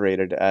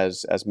inaugurated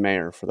as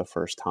mayor for the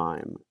first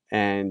time,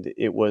 and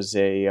it was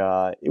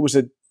a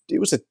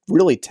a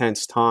really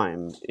tense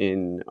time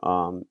in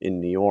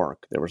New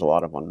York. There was a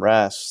lot of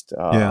unrest.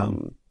 There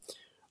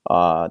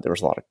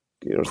was a lot of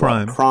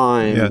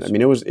crime. Yes. I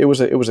mean, it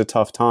was a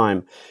tough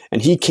time.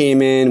 And he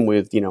came in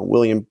with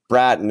William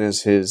Bratton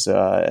as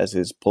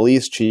his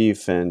police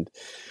chief, and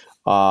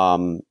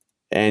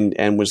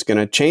was going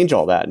to change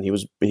all that. And he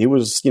was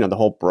the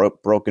whole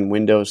broken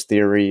windows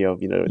theory of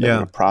they're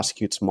going to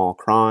prosecute small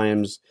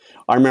crimes.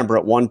 I remember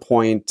at one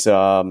point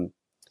the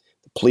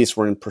police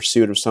were in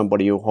pursuit of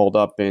somebody who holed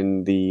up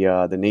in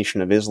the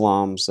Nation of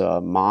Islam's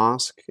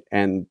mosque,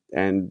 and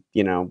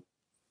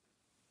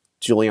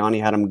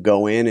Giuliani had him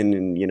go in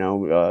and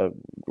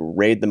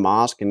raid the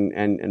mosque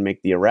and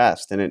make the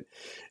arrest. And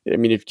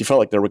if you felt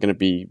like there were going to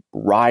be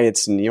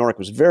riots in New York, it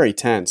was very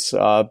tense.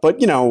 But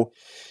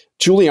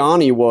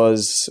Giuliani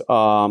was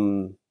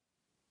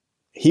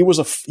he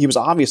was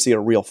obviously a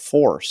real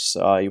force.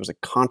 He was a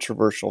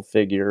controversial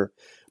figure.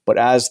 But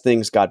as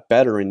things got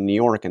better in New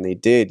York, and they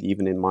did,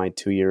 even in my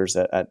 2 years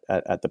at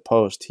the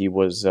Post, he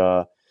was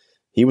a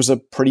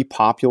pretty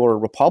popular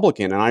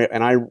Republican.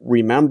 And I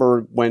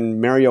remember when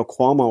Mario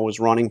Cuomo was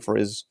running for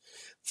his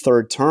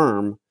third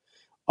term,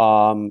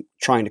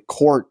 trying to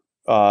court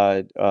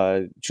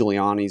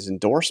Giuliani's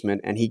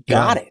endorsement, and he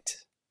got it.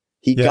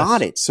 He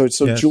got it. So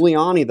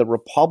Giuliani, the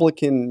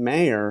Republican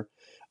mayor,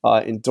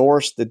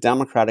 endorsed the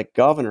Democratic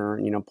governor.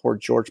 Poor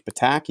George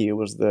Pataki, who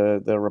was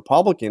the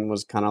Republican,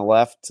 was kind of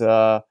left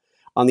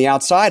on the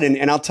outside.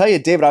 And I'll tell you,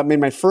 David, I made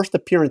my first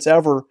appearance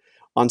ever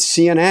on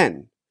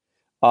CNN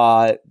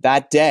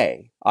that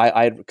day.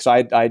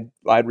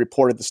 I'd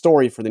reported the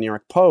story for the New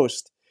York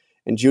Post,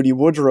 and Judy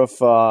Woodruff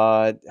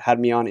had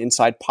me on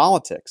Inside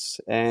Politics,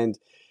 and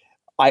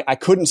I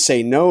couldn't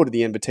say no to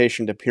the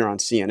invitation to appear on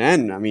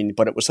CNN.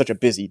 But it was such a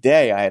busy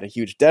day. I had a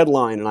huge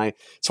deadline, and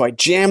so I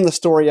jammed the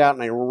story out,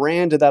 and I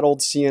ran to that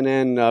old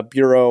CNN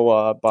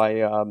bureau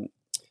by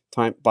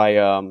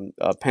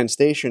Penn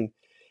Station,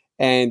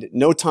 and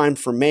no time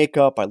for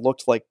makeup. I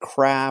looked like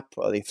crap.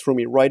 They threw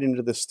me right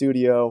into the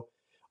studio.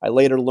 I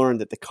later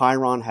learned that the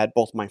Chiron had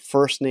both my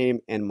first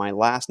name and my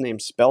last name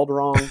spelled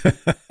wrong.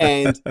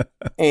 and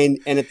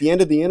at the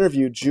end of the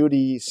interview,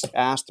 Judy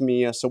asked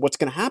me, so what's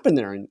going to happen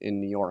there in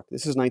New York?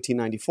 This is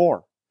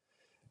 1994.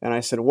 And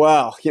I said,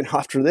 well,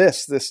 after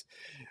this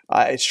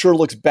it sure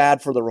looks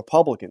bad for the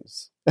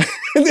Republicans.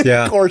 And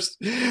then, of course,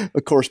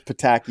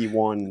 Pataki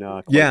won.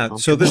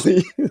 So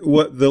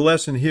what the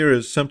lesson here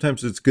is,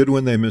 sometimes it's good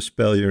when they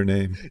misspell your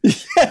name.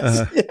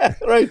 Yes,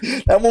 right.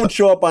 That won't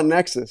show up on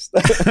Nexus.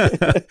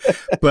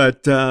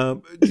 But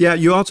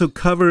you also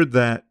covered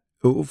that.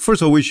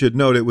 First of all, we should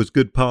note it was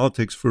good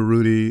politics for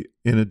Rudy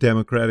in a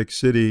Democratic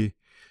city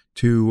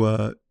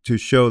to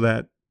show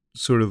that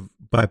sort of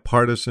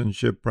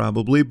bipartisanship,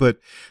 probably. But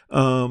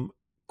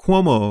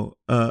Cuomo,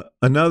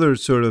 another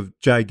sort of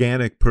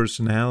gigantic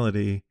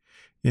personality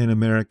in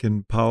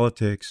American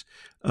politics.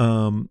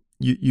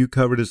 You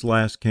covered his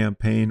last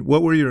campaign.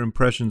 What were your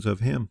impressions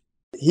of him?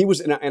 He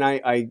was, and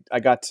I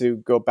got to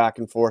go back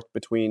and forth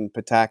between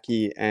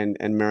Pataki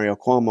and Mario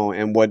Cuomo,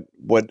 and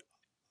what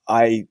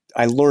I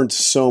learned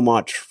so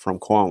much from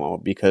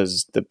Cuomo,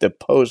 because the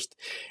Post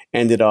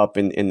ended up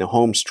in the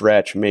home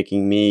stretch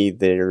making me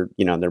their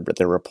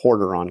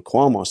reporter on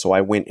Cuomo. So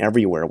I went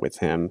everywhere with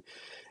him,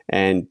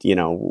 and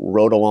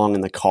rode along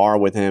in the car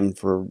with him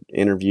for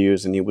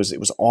interviews, and it was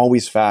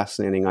always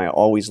fascinating. I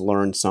always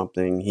learned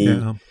something.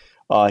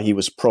 He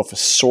was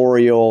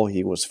professorial,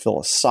 he was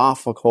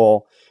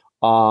philosophical,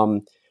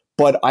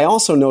 but I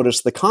also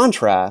noticed the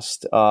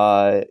contrast.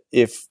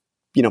 If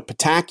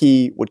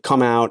Pataki would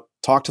come out,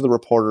 talk to the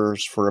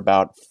reporters for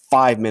about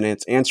 5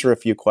 minutes, answer a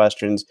few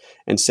questions,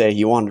 and say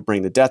he wanted to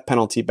bring the death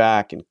penalty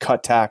back and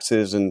cut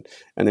taxes, and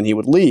then he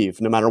would leave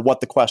no matter what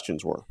the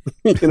questions were.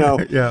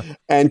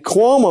 And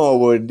Cuomo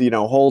would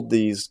hold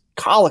these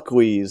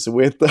colloquies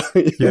with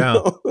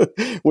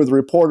with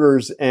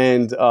reporters,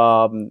 and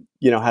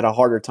had a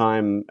harder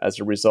time as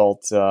a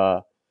result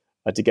to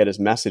get his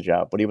message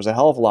out. But he was a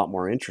hell of a lot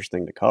more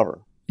interesting to cover.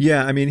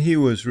 Yeah, he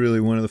was really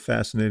one of the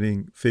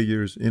fascinating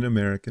figures in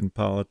American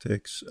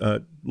politics,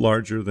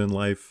 larger than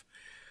life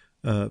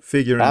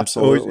figure. And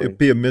Absolutely. It'd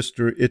be a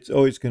mystery. It's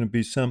always going to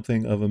be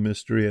something of a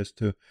mystery as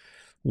to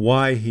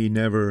why he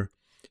never,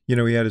 he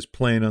had his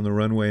plane on the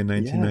runway in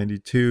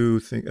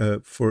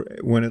 1992 for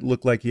when it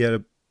looked like he had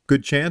a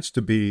good chance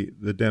to be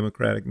the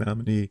Democratic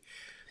nominee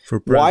for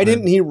president. Why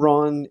didn't he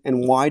run,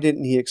 and why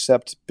didn't he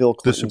accept Bill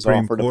Clinton's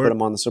offer to put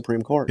him on the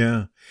Supreme Court?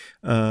 Yeah,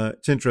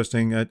 it's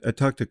interesting. I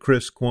talked to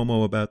Chris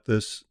Cuomo about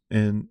this,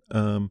 and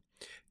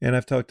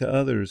I've talked to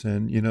others,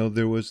 and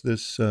there was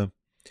this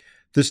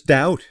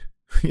doubt,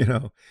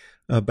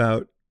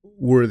 about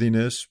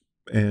worthiness,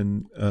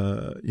 and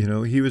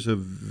he was a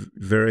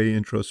very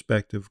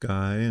introspective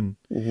guy, and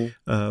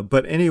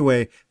but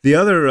anyway, the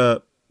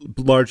other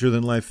larger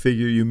than life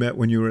figure you met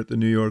when you were at the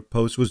New York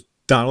Post was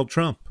Donald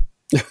Trump.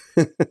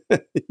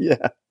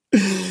 Yeah,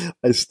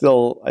 I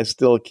still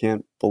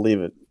can't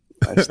believe it.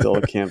 I still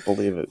can't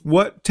believe it.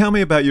 Tell me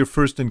about your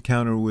first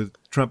encounter with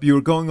Trump. You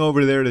were going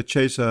over there to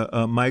chase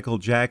a Michael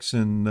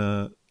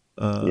Jackson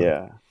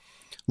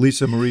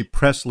Lisa Marie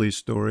Presley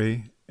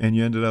story, and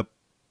you ended up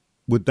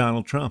with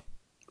Donald Trump.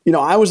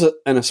 I was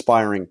an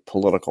aspiring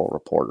political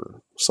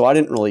reporter, so I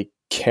didn't really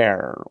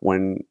care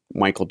when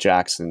Michael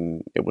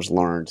Jackson, it was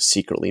learned,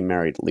 secretly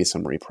married Lisa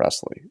Marie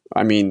Presley.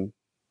 I mean,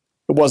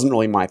 it wasn't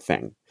really my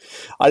thing.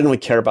 I didn't really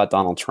care about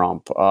Donald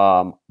Trump,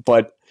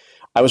 but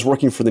I was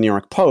working for the New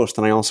York Post,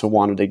 and I also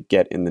wanted to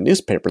get in the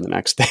newspaper the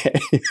next day.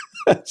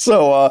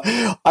 So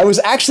I was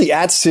actually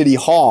at City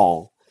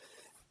Hall,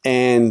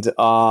 and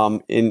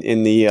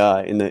in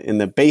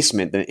the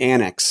basement, the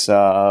annex,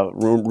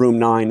 room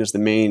 9 is the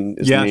main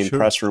sure.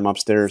 press room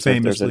upstairs.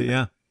 Famously,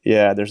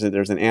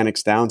 there's an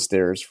annex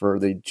downstairs for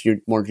the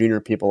more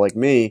junior people like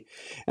me,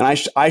 and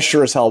I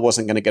sure as hell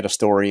wasn't going to get a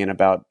story in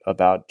about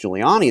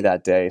Giuliani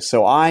that day.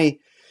 So I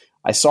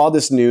saw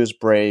this news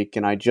break,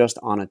 and I just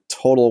on a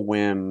total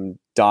whim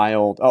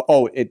dialed.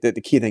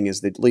 The key thing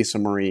is that Lisa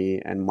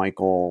Marie and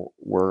Michael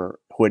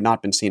who had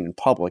not been seen in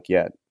public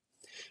yet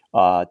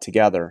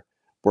together,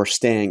 were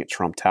staying at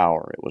Trump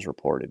Tower. It was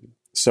reported.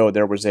 So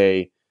there was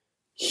a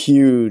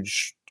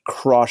huge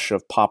crush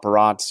of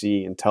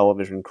paparazzi and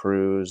television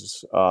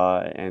crews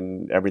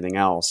and everything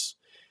else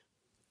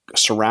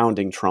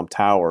surrounding Trump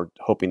Tower,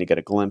 hoping to get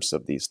a glimpse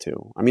of these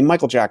two. I mean,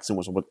 Michael Jackson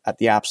was at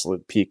the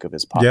absolute peak of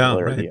his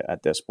popularity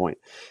at this point.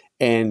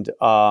 And,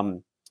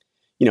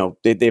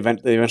 they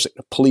eventually a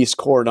police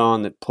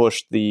cordon that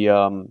pushed the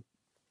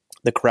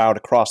crowd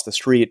across the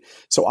street.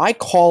 So I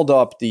called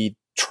up the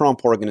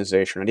Trump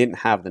organization. I didn't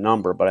have the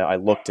number, but I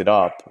looked it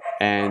up,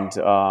 and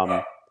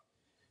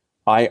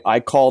I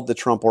called the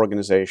Trump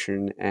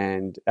organization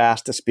and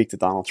asked to speak to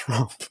Donald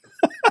Trump.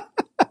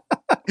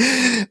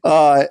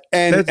 That's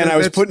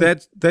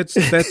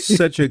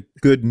such a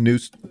good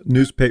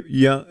newspaper.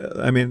 Yeah,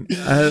 I mean,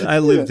 I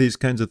lived these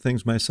kinds of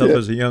things myself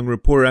as a young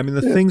reporter. I mean,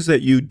 the things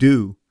that you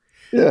do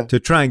to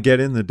try and get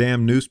in the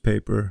damn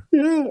newspaper.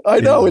 Yeah, I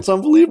know. It's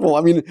unbelievable.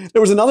 I mean,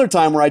 there was another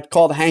time where I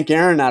called Hank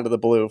Aaron out of the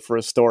blue for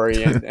a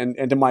story,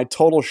 and to my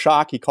total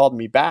shock, he called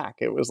me back.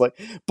 It was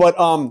like, but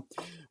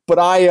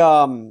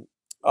I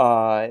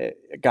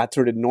got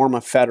through to Norma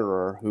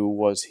Federer, who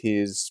was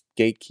his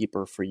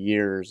gatekeeper for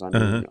years. I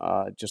mean,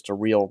 just a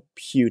real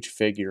huge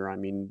figure. I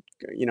mean,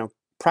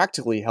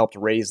 practically helped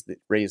raised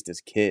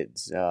his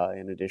kids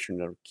in addition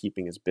to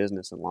keeping his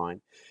business in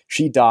line.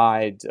 She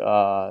died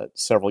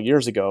several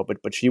years ago,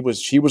 but she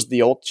was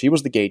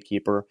the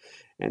gatekeeper,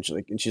 and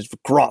she's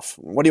gruff.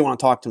 What do you want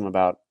to talk to him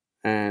about?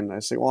 And I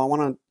say, well, I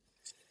want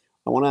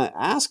to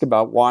ask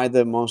about why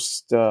the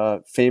most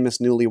famous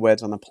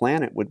newlyweds on the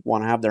planet would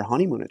want to have their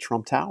honeymoon at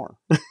Trump Tower.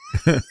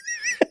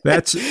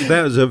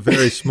 That was a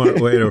very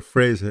smart way to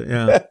phrase it.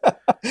 Yeah.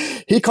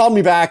 He called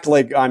me back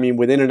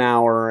within an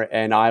hour,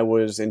 and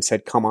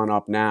said, "Come on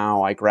up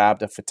now." I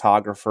grabbed a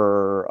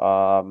photographer,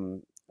 a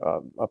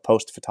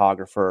post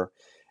photographer,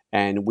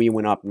 and we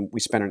went up and we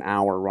spent an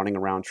hour running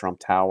around Trump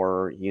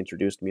Tower. He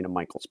introduced me to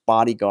Michael's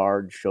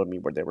bodyguard, showed me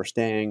where they were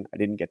staying. I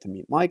didn't get to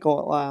meet Michael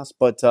at last,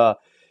 but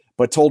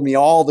told me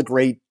all the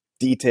great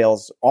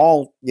details.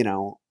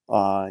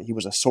 He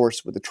was a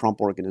source with the Trump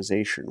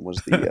organization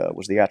was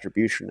the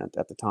attribution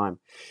at the time,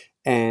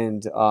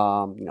 and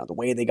the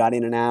way they got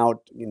in and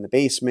out in the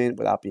basement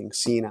without being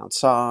seen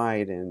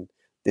outside, and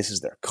this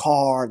is their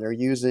car they're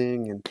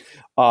using,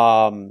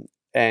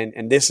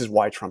 and this is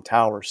why Trump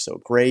Tower is so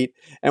great.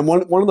 And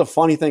one of the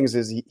funny things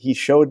is he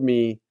showed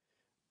me.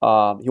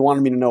 He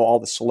wanted me to know all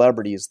the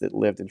celebrities that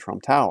lived in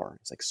Trump Tower.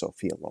 It's like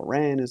Sophia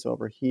Loren is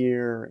over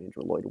here,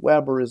 Andrew Lloyd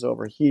Webber is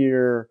over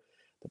here,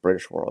 the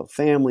British royal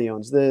family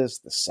owns this,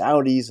 the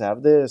Saudis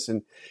have this,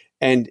 and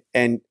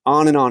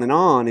on and on and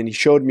on. And he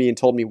showed me and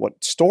told me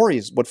what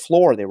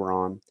floor they were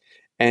on.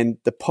 And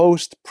the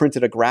Post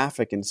printed a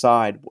graphic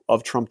inside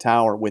of Trump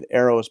Tower with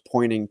arrows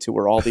pointing to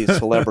where all these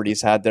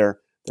celebrities had their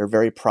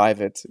very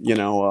private,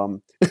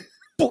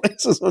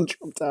 places on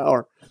Trump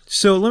Tower.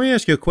 So let me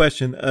ask you a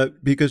question,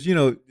 because,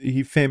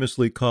 he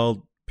famously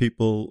called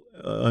people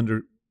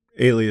under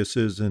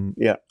aliases and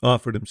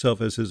offered himself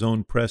as his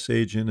own press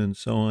agent and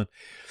so on.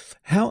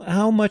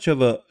 How much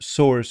of a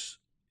source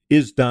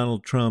is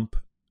Donald Trump?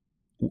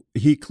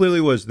 He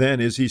clearly was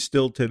then. Is he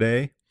still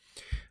today?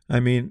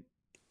 I mean,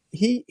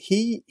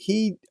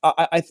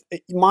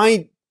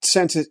 my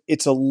sense is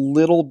it's a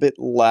little bit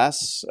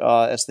less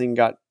as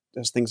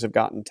things have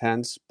gotten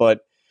tense,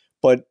 but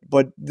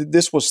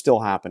this was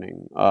still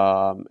happening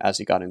as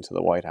he got into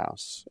the White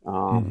House.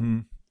 How?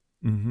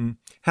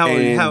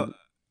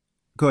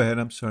 Go ahead.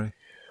 I'm sorry.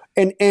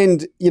 And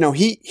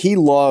he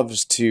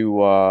loves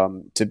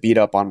to beat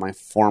up on my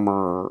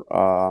former.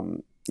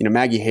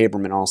 Maggie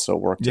Haberman also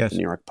worked at the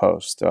New York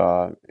Post.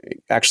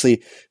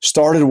 Actually,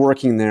 started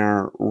working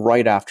there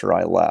right after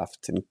I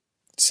left, and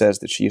says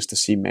that she used to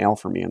see mail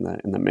for me in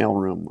the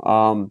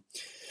mailroom.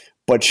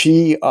 But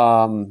she.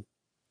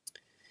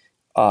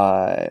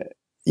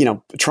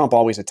 Trump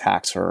always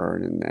attacks her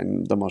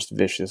in the most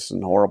vicious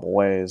and horrible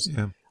ways.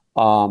 Yeah.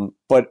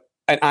 But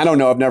I don't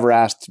know. I've never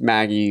asked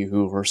Maggie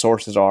who her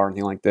sources are or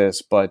anything like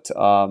this. But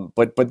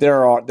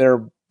there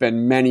have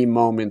been many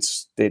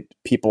moments that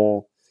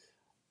people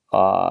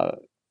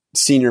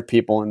senior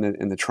people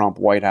in the Trump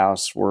White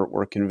House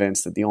were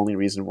convinced that the only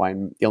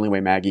way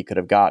Maggie could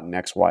have gotten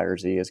X, Y, or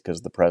Z is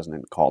because the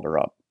president called her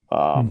up.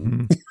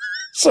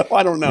 So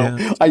I don't know.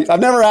 Yeah. I've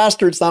never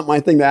asked her. It's not my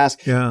thing to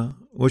ask. Yeah.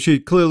 Well, she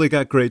clearly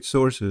got great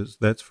sources.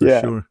 That's for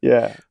sure.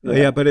 Yeah.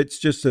 But it's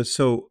just such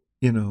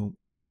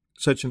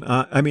an.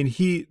 I mean,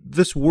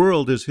 this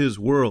world is his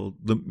world.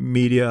 The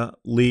media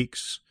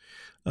leaks.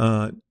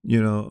 He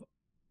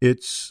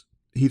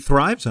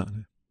thrives on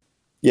it.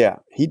 Yeah,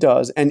 he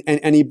does, and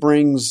he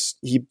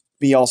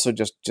also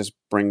just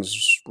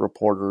brings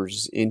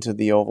reporters into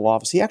the Oval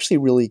Office. He actually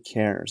really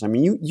cares. I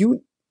mean,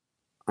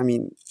 I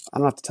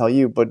don't have to tell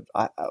you, but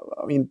I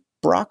mean,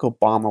 Barack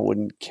Obama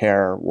wouldn't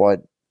care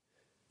what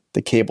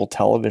the cable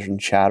television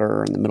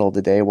chatter in the middle of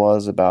the day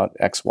was about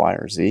X, Y,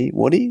 or Z,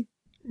 would he?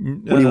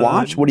 Would he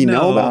watch? Would he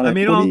know about it? I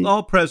mean,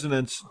 all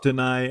presidents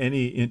deny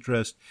any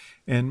interest,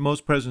 and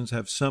most presidents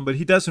have some, but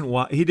he doesn't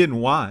watch. He didn't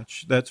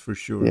watch, that's for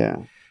sure.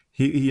 Yeah.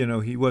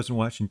 He wasn't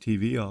watching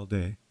TV all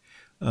day.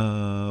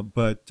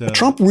 But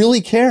Trump really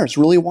cares,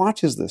 really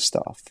watches this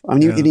stuff. I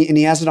mean, and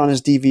he has it on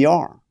his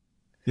DVR.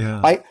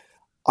 Yeah.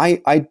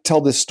 I tell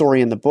this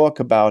story in the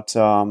book about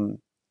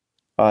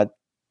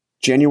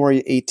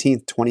January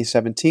 18th,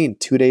 2017,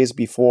 2 days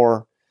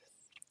before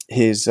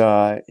his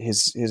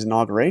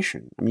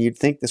inauguration. I mean, you'd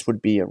think this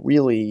would be a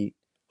really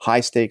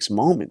high stakes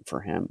moment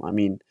for him. I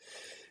mean,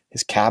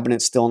 his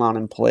cabinet's still not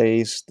in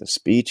place. The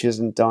speech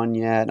isn't done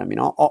yet. I mean,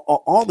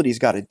 all that he's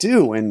got to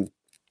do. And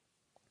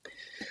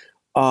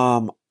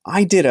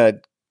I did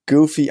a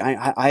goofy.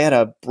 I had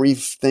a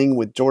brief thing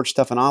with George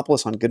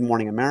Stephanopoulos on Good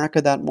Morning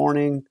America that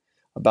morning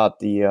about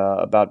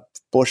about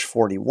Bush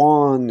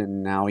 41,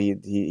 and now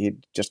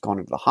he'd just gone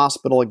into the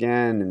hospital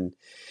again.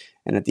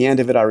 And at the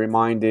end of it, I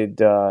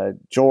reminded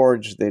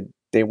George that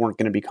they weren't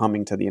going to be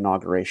coming to the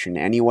inauguration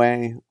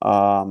anyway.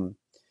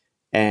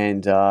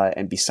 And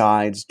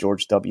besides,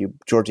 George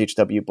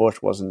H.W. Bush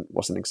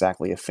wasn't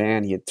exactly a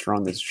fan. He had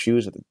thrown his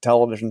shoes at the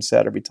television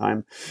set every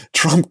time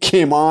Trump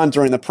came on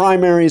during the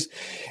primaries,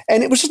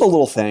 and it was just a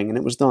little thing, and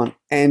it was done.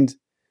 And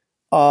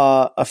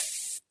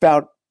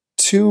about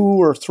 2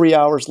 or 3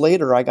 hours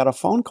later, I got a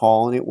phone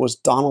call, and it was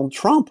Donald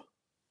Trump,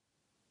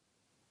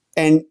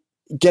 and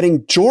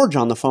getting George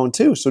on the phone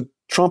too. So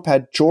Trump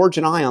had George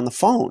and I on the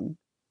phone.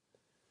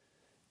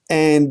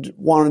 And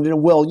wanted to know,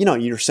 well,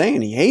 you're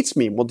saying he hates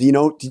me. Well, do you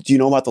know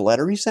about the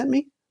letter he sent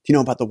me? Do you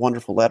know about the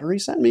wonderful letter he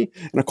sent me?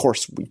 And of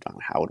course,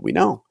 how would we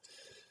know?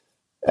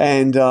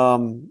 And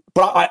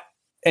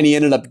and he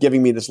ended up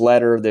giving me this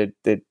letter,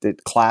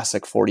 that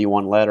classic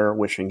 41 letter,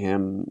 wishing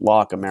him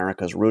luck.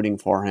 America's rooting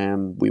for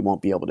him. We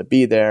won't be able to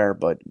be there,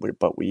 but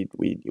we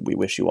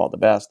wish you all the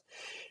best.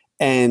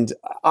 And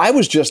I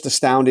was just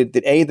astounded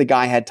that A, the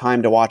guy had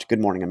time to watch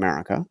Good Morning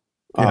America.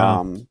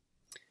 Yeah.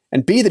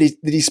 And B, that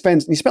he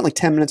spent like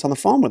 10 minutes on the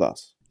phone with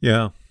us.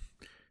 Yeah.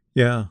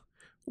 Yeah.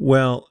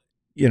 Well,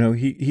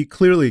 he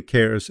clearly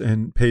cares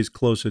and pays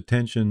close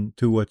attention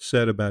to what's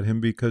said about him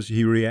because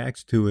he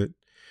reacts to it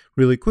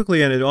really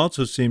quickly. And it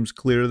also seems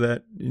clear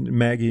that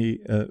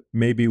Maggie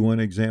may be one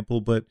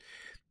example, but,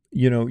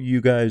 you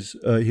guys,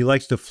 he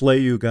likes to flay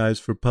you guys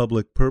for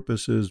public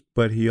purposes,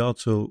 but he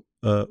also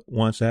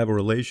wants to have a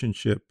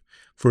relationship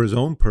for his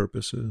own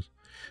purposes.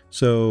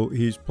 So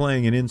he's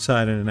playing an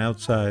inside and an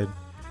outside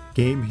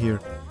game here.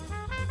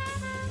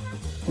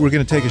 We're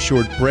going to take a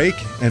short break,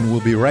 and we'll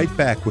be right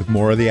back with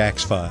more of the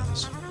Axe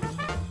Files.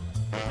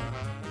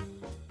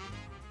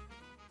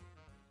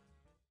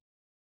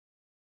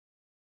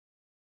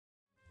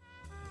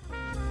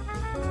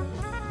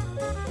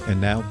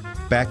 And now,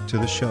 back to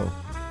the show.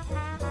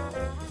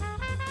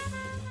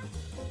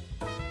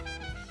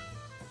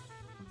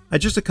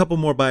 Just a couple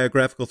more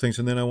biographical things,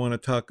 and then I want to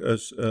talk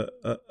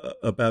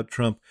about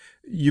Trump.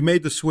 You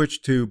made the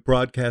switch to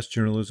broadcast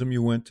journalism.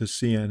 You went to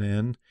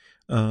CNN.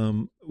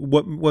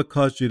 What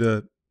caused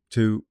you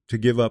to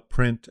give up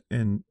print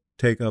and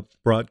take up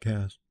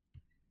broadcast?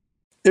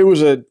 It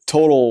was a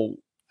total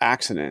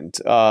accident.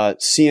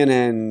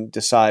 CNN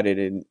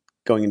decided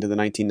going into the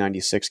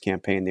 1996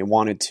 campaign, they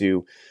wanted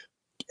to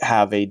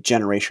have a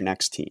Generation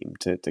X team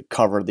to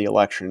cover the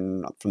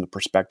election from the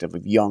perspective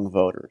of young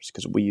voters,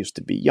 because we used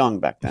to be young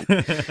back then.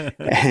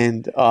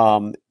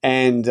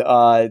 and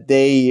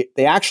they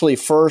actually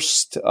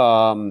first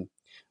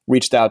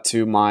reached out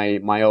to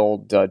my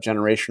old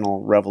generational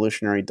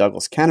revolutionary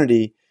Douglas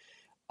Kennedy,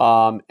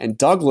 and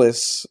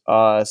Douglas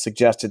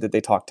suggested that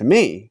they talk to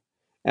me,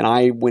 and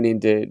I went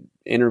in to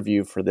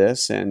interview for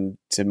this, and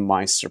to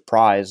my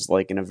surprise,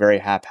 like in a very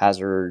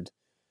haphazard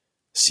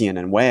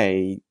CNN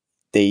way,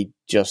 they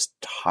just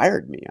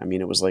hired me. I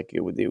mean, it was like,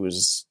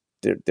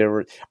 there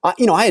were,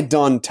 I had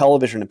done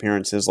television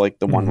apperances like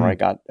the one where I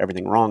got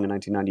everything wrong in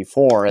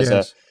 1994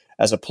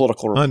 as a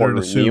political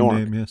reporter in New York.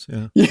 Name, yes,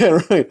 yeah.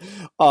 Yeah, right.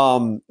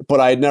 But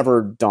I had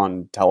never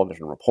done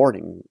television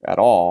reporting at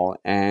all.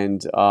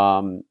 And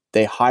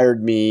they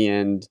hired me,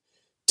 and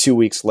 2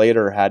 weeks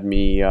later had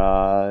me,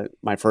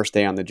 my first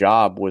day on the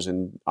job was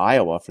in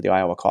Iowa for the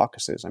Iowa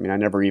caucuses. I mean, I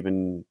never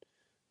even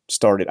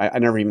I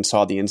never even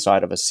saw the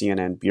inside of a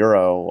CNN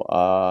bureau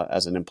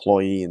as an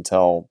employee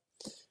until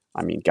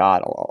I mean,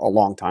 God, a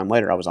long time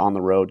later, I was on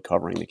the road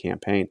covering the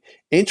campaign.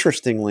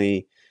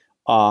 Interestingly,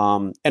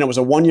 and it was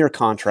a 1-year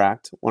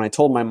contract. When I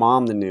told my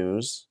mom the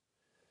news,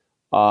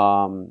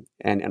 and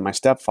my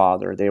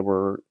stepfather, they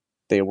were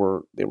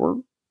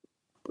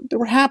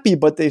happy,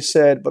 but they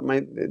said,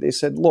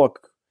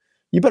 look,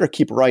 you better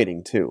keep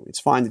writing too. It's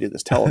fine to do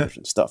this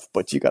television stuff,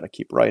 but you got to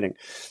keep writing.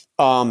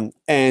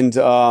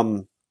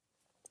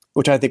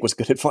 Which I think was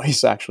good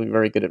advice, actually,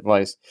 very good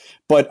advice.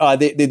 But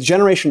the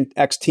Generation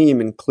X team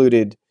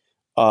included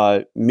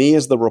me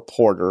as the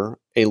reporter,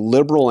 a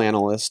liberal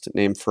analyst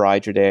named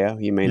Farai Judea,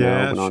 who you may know.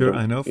 Yeah, sure,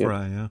 I know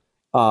Farai,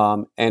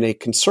 yeah. And a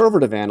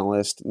conservative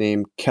analyst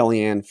named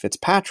Kellyanne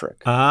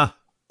Fitzpatrick,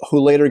 who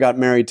later got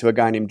married to a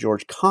guy named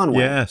George Conway.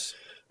 Yes.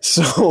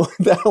 So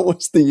that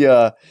was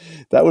the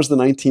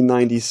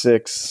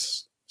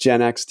 1996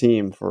 Gen X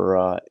team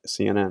for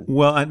CNN.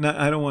 Well, I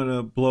don't want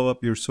to blow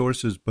up your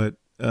sources, but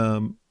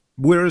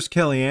where is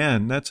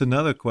Kellyanne? That's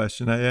another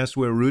question. I asked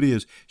where Rudy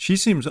is. She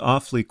seems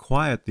awfully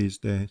quiet these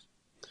days.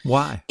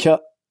 Why? It's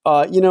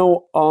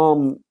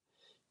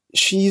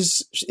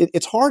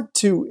hard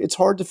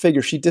to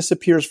figure. She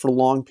disappears for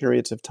long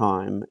periods of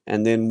time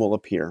and then will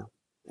appear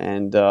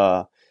and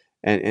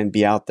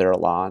be out there a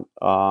lot.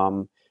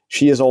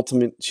 She's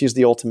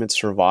the ultimate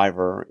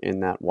survivor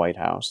in that White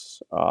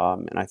House.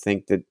 And I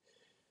think the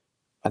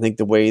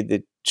way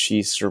that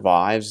she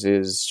survives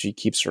is she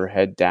keeps her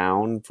head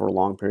down for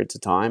long periods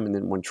of time. And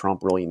then when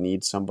Trump really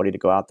needs somebody to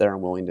go out there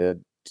and willing to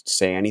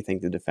say anything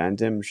to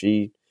defend him,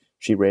 she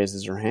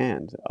raises her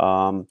hand.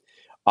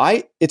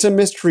 It's a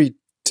mystery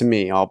to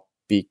me. I'll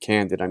be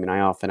candid. I mean, I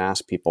often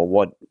ask people,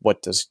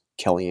 what does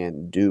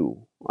Kellyanne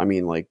do? I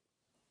mean, like,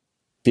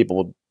 people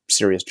with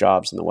serious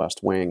jobs in the West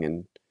Wing,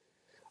 and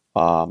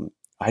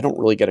I don't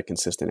really get a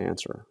consistent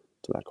answer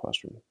to that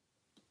question.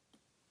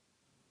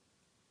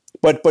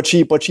 But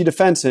she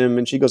defends him,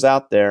 and she goes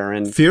out there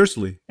and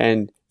fiercely,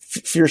 and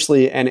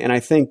I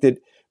think that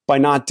by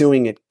not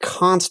doing it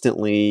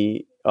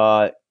constantly,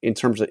 in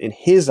terms of, in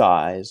his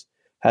eyes,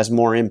 has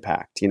more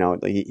impact. You know,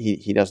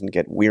 he doesn't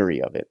get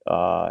weary of it,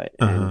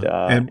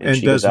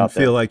 and doesn't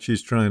feel like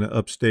she's trying to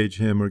upstage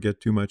him or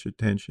get too much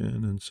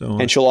attention, and so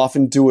on. And she'll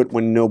often do it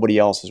when nobody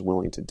else is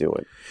willing to do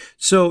it.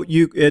 So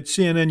you at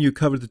CNN, you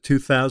covered the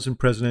 2000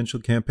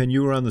 presidential campaign.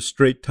 You were on the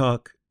Straight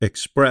Talk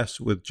Express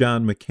with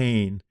John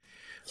McCain,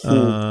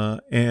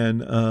 and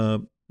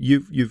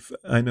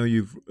I know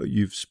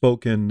you've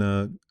spoken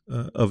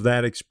of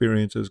that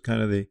experience as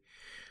kind of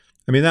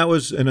that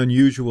was an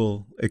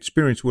unusual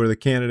experience where the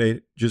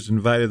candidate just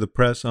invited the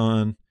press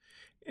on,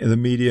 and the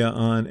media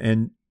on,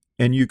 and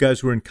you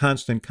guys were in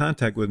constant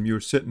contact with him. You were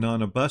sitting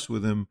on a bus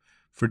with him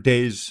for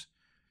days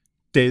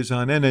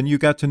on end, and you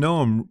got to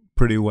know him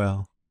pretty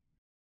well.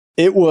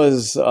 It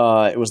was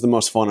the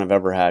most fun I've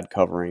ever had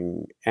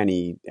covering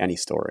any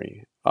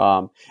story.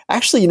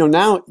 Actually,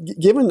 now,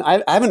 given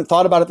I haven't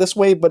thought about it this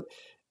way, but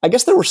I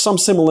guess there were some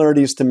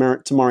similarities to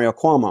Mario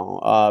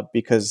Cuomo,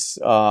 because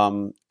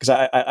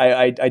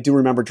I do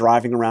remember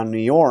driving around New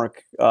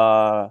York,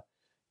 with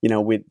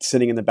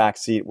sitting in the back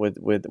seat with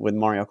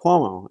Mario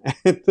Cuomo,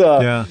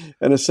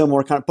 and a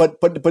similar kind of.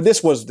 But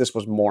this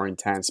was more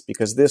intense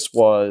because this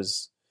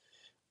was,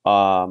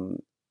 he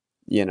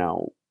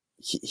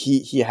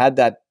had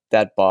that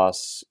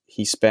bus.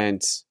 He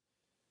spent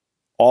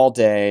all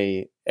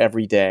day,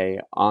 every day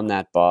on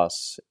that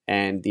bus,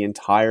 and the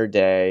entire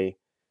day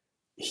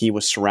he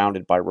was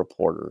surrounded by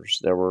reporters.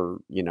 There were,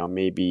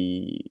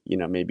 maybe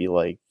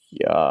like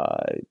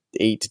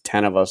 8 to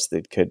 10 of us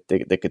that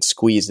could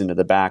squeeze into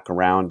the back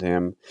around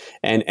him.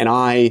 And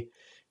I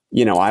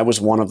was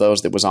one of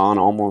those that was on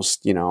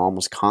almost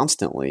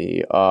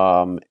constantly.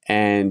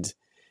 And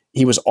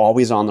he was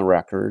always on the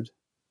record.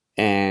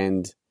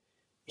 And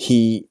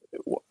you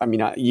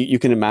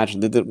can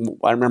imagine that.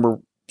 I remember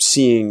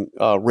seeing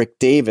Rick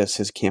Davis,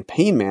 his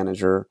campaign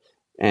manager,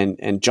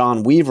 and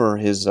John Weaver,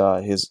 his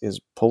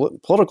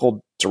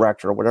political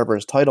director, or whatever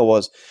his title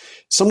was.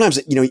 Sometimes,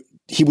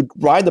 he would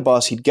ride the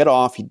bus, he'd get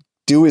off, he'd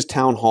do his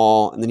town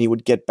hall, and then he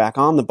would get back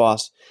on the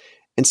bus.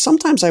 And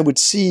sometimes I would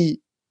see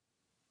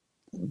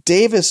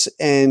Davis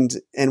and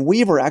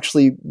Weaver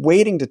actually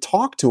waiting to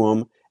talk to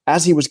him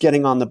as he was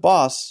getting on the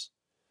bus,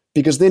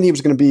 because then he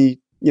was going to be,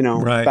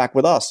 right, back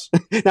with us.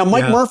 Now,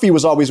 Mike Murphy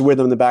was always with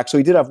him in the back, so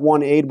he did have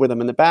one aide with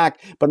him in the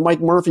back, but Mike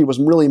Murphy was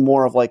really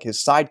more of like his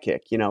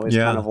sidekick,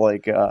 kind of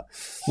like...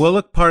 Well,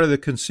 look, part of the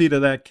conceit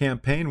of that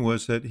campaign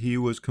was that he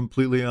was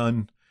completely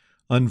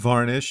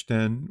unvarnished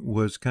and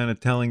was kind of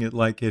telling it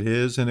like it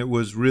is, and it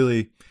was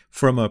really,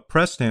 from a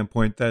press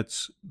standpoint,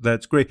 that's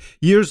great.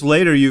 Years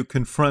later, you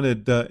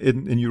confronted,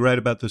 and you write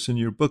about this in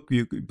your book,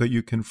 but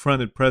you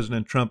confronted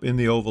President Trump in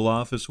the Oval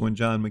Office when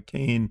John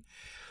McCain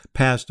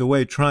passed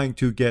away, trying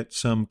to get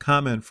some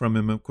comment from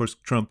him. Of course,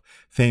 Trump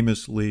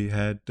famously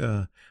had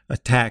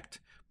attacked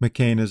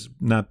McCain as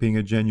not being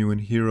a genuine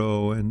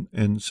hero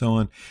and so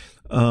on.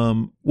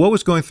 What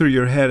was going through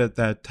your head at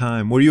that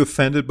time? Were you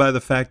offended by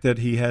the fact that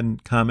he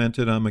hadn't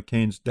commented on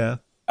McCain's death?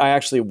 I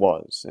actually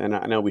was. And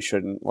I know we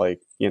shouldn't,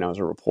 as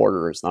a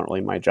reporter, it's not really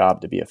my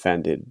job to be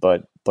offended.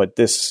 But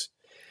this,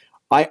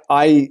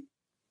 I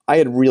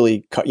had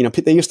really cut,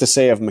 they used to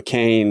say of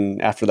McCain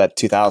after that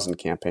 2000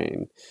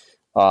 campaign,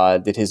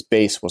 that his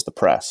base was the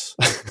press.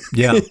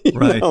 Yeah,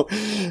 right.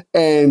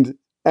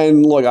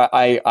 And look,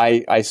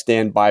 I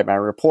stand by my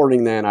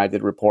reporting. Then I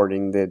did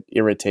reporting that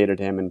irritated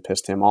him and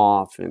pissed him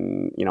off,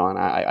 and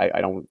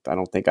I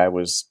don't think I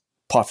was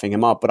puffing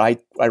him up, but I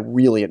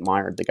really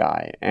admired the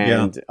guy,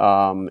 and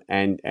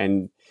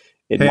and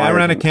hey, I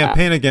ran a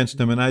campaign against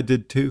him, and I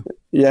did too.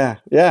 Yeah.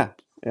 I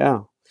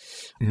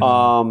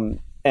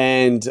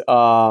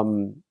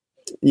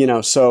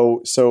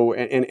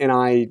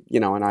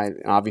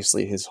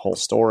obviously his whole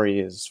story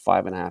is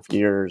 5.5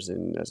 years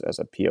and as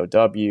a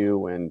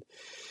POW, and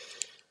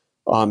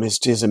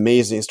his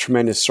amazing, his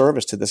tremendous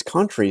service to this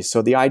country.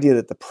 So the idea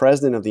that the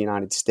president of the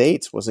United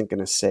States wasn't going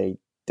to say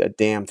a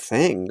damn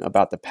thing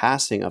about the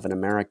passing of an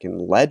American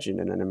legend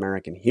and an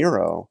American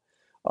hero,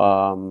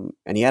 and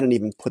he hadn't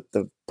even put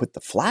the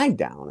flag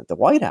down at the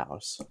White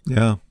House.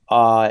 Yeah.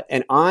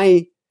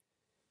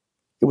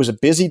 It was a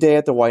busy day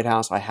at the White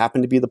House. I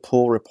happened to be the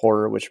pool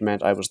reporter, which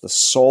meant I was the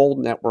sole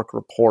network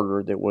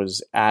reporter that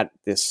was at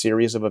this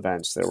series of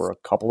events. There were a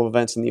couple of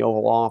events in the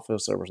Oval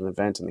Office. There was an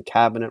event in the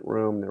Cabinet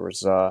Room. There was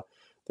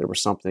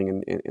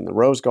something in the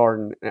Rose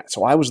Garden.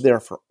 So I was there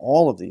for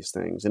all of these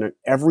things. And at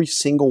every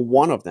single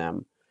one of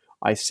them,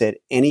 I said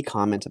any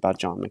comment about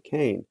John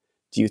McCain.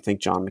 Do you think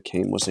John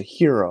McCain was a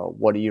hero?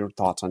 What are your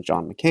thoughts on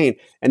John McCain?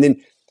 And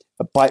then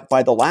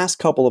by the last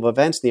couple of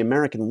events, the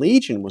American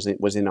Legion was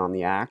in on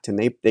the act, and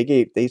the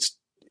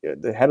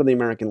head of the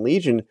American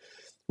Legion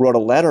wrote a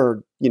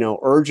letter,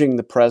 urging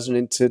the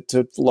president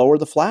to lower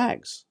the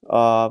flags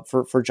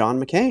for John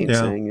McCain,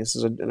 saying this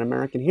is an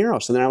American hero.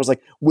 So then I was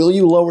like, "Will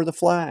you lower the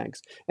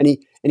flags?" And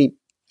he,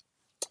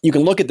 you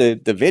can look at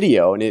the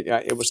video, and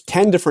it was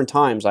 10 different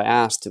times I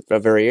asked a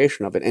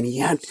variation of it, and he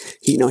had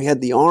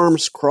the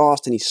arms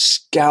crossed, and he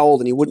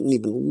scowled, and he wouldn't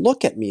even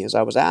look at me as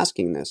I was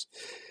asking this.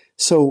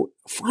 So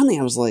finally,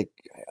 I was like,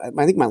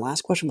 I think my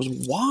last question was,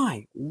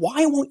 why?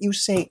 Why won't you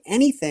say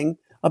anything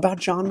about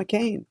John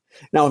McCain?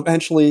 Now,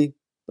 eventually,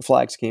 the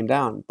flags came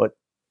down, but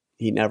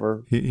he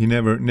never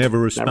responded.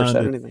 Never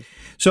said anything.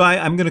 So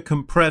I'm going to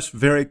compress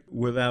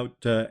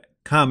without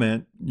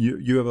comment.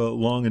 You have a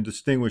long and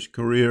distinguished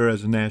career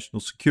as a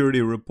national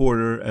security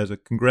reporter, as a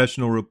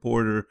congressional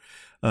reporter.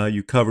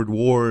 You covered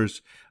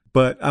wars.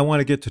 But I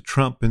want to get to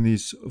Trump in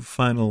these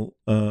final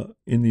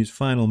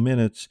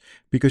minutes,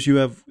 because you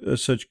have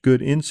such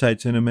good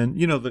insights in him, and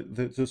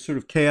the sort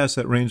of chaos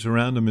that reigns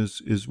around him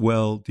is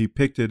well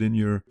depicted in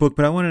your book.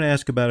 But I wanted to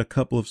ask about a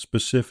couple of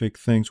specific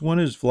things. One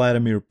is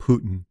Vladimir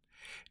Putin,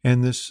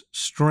 and this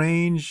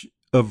strange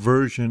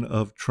aversion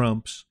of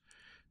Trump's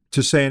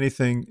to say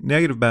anything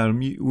negative about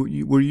him.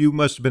 You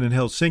must have been in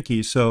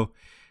Helsinki, so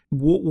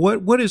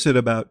what is it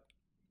about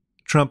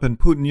Trump and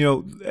Putin?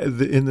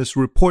 In this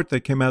report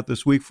that came out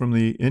this week from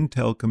the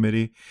Intel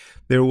Committee,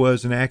 there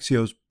was an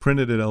Axios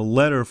printed a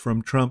letter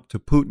from Trump to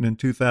Putin in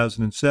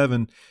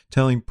 2007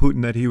 telling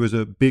Putin that he was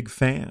a big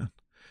fan.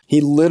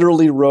 He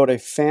literally wrote a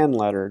fan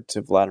letter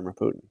to Vladimir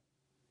Putin.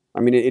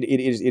 I mean, it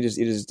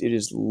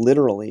is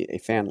literally a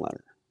fan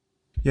letter.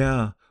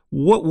 Yeah.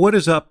 What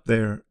is up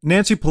there?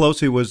 Nancy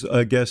Pelosi was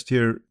a guest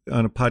here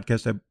on a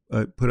podcast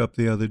I put up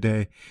the other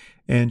day,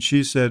 and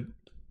she said,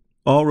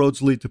 all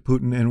roads lead to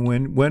Putin, and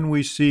when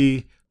we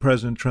see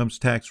President Trump's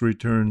tax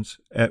returns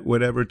at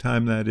whatever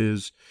time that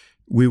is,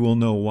 we will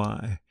know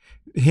why.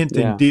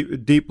 Hinting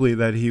deeply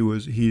that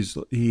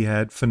he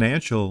had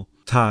financial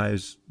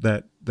ties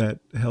that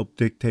helped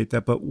dictate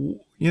that. But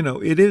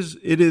it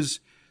is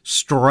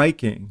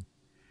striking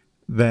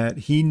that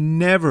he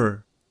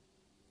never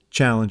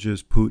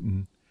challenges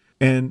Putin,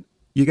 and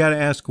you got to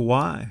ask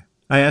why.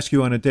 I ask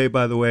you on a day,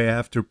 by the way,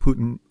 after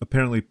Putin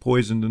apparently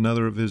poisoned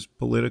another of his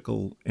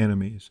political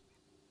enemies.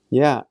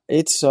 Yeah,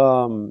 it's this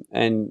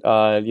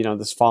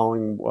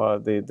following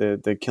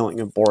the killing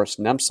of Boris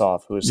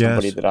Nemtsov, who is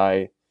somebody that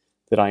I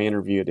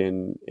interviewed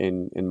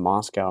in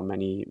Moscow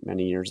many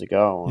years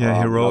ago. Yeah,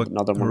 heroic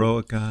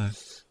guy.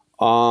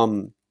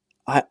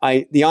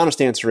 The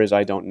honest answer is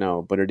I don't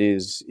know, but it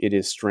is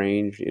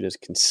strange. It is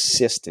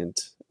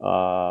consistent.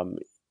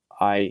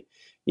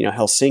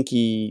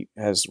 Helsinki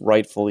has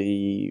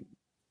rightfully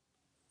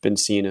been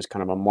seen as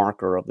kind of a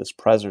marker of this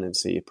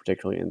presidency,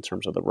 particularly in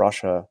terms of the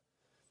Russia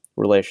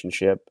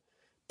relationship,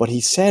 but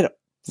he said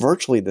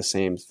virtually the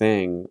same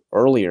thing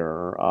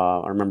earlier.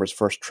 I remember his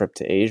first trip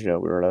to Asia.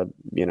 We were at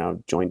a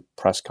joint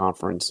press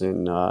conference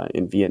in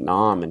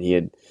Vietnam, and he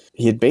had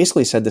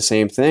basically said the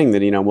same thing,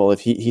 that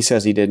if he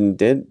says he didn't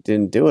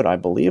do it, I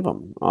believe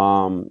him.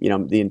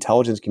 The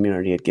intelligence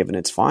community had given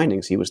its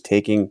findings. He was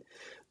taking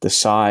the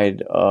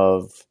side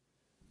of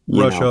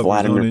Russia,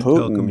 Vladimir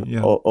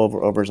Putin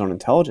over his own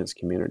intelligence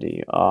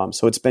community.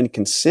 So it's been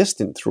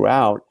consistent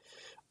throughout.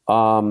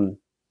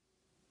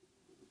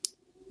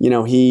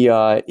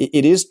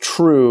 It is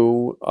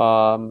true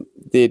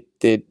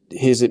that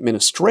his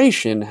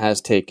administration has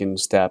taken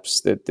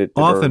steps that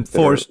often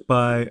forced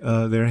by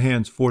their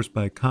hands, forced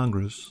by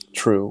Congress.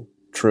 True.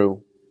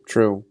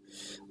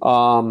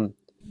 But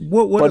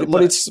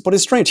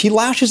it's strange. He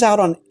lashes out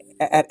on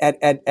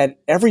at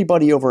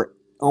everybody over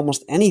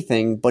almost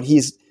anything, but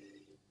he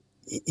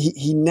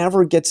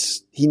never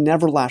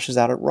lashes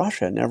out at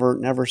Russia.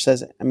 Never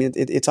says. I mean,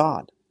 it's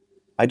odd.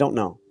 I don't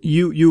know.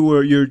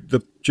 You're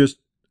the just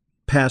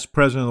past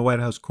president of the White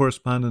House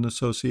Correspondent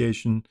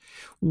Association.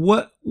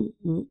 What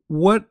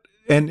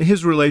and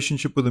his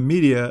relationship with the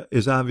media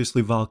is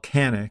obviously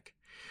volcanic.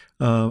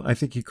 I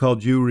think he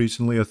called you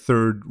recently a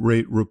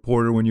third-rate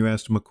reporter when you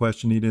asked him a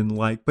question he didn't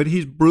like. But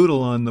he's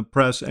brutal on the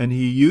press, and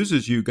he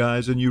uses you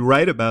guys, and you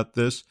write about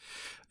this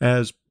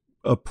as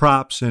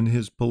props in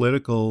his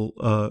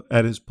political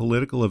at his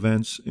political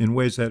events in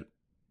ways that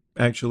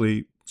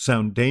actually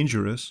sound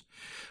dangerous.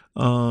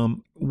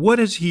 What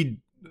has he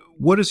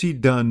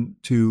done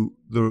to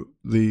the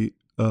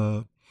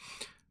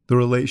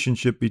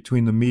relationship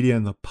between the media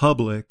and the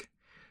public?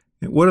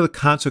 And what are the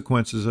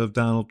consequences of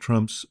Donald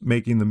Trump's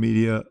making the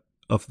media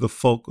of the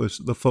focus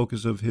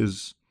of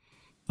his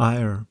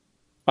ire?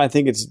 I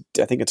think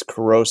it's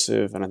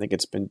corrosive, and I think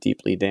it's been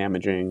deeply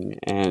damaging,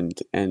 and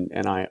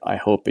I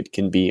hope it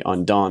can be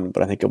undone.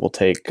 But I think it will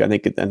take. I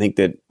think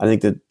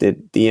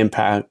that the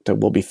impact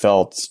will be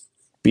felt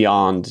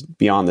beyond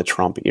the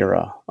Trump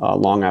era,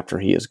 long after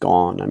he is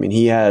gone. I mean,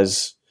 he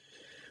has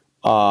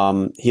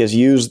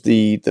used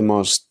the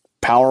most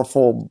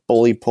powerful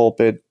bully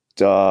pulpit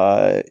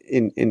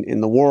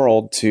in the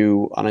world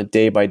to, on a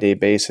day-by-day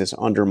basis,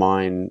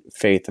 undermine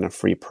faith in a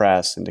free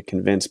press and to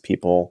convince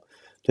people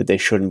that they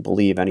shouldn't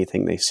believe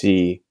anything they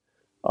see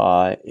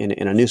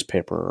in a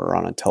newspaper or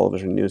on a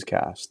television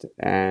newscast.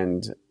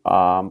 And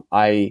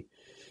I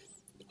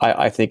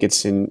think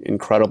it's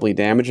incredibly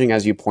damaging.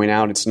 As you point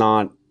out, it's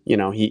not,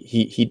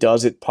 he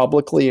does it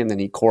publicly and then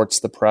he courts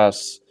the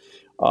press,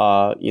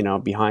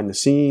 behind the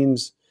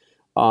scenes.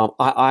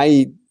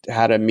 I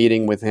had a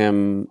meeting with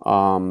him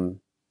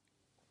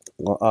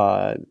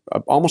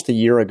almost a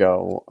year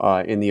ago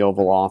in the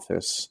Oval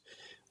Office,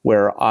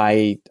 where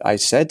I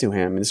said to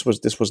him, and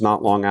this was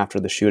not long after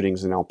the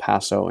shootings in El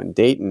Paso and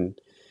Dayton,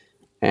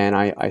 and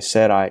I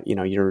said,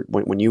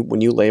 when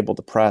you label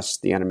the press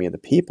the enemy of the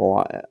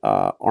people,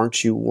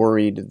 aren't you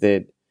worried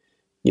that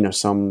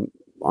some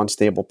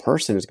unstable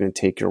person is going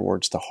to take your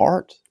words to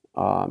heart?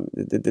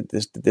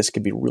 This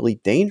could be really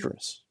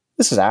dangerous.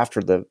 This is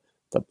after the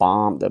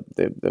bombs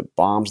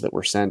that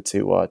were sent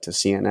to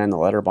CNN, the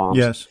letter bombs.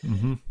 Yes.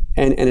 Mm-hmm.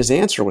 And his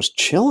answer was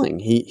chilling.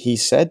 He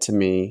said to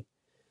me,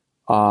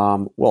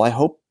 well, I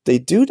hope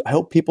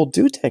people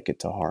do take it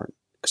to heart,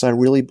 because I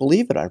really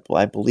believe it.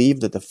 I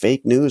believe that the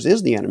fake news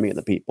is the enemy of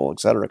the people, et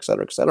cetera, et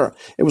cetera, et cetera.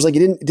 It was like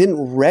it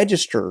didn't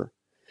register.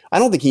 I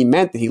don't think he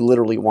meant that he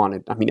literally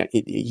wanted, I mean,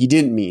 he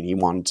didn't mean he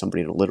wanted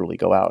somebody to literally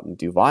go out and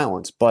do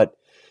violence, but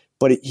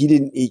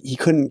he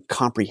couldn't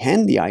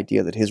comprehend the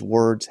idea that his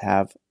words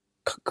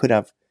could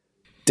have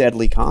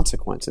deadly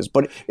consequences.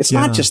 But it's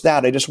not just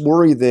that. I just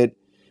worry that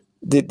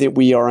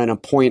we are in a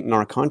point in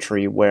our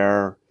country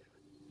where,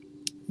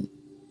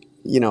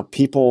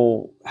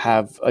 people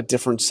have a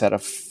different set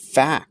of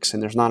facts,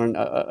 and there's not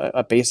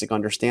a basic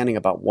understanding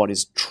about what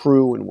is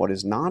true and what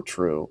is not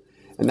true.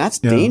 And that's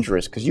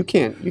dangerous, because you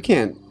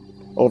can't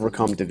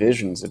overcome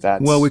divisions if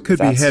that's... Well, we could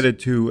be headed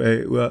to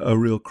a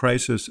real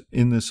crisis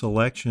in this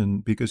election,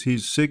 because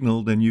he's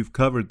signaled, and you've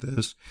covered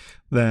this,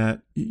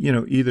 that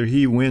either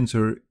he wins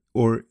or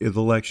the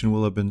election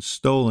will have been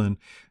stolen,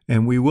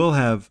 and we will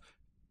have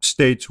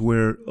states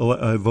where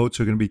votes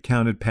are going to be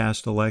counted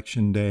past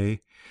election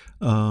day.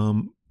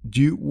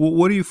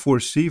 What do you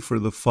foresee for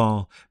the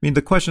fall? I mean,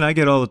 the question I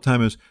get all the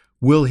time is,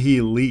 will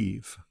he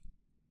leave?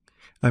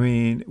 I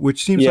mean,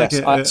 which seems like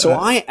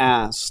I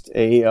asked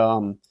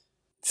a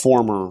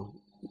former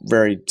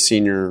very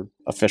senior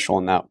official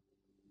in that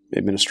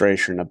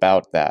administration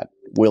about that.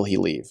 Will he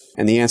leave?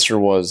 And the answer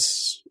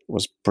was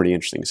pretty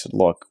interesting. He said,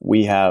 look,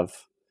 we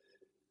have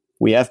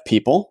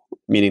people,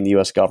 meaning the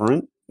U.S.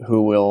 government,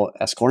 who will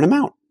escort him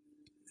out.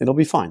 It'll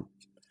be fine.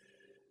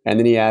 And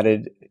then he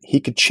added, he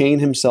could chain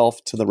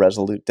himself to the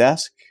Resolute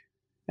desk,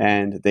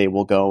 and they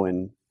will go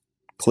and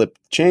clip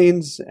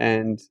chains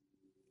and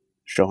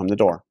show him the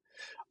door.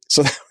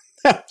 So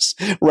that's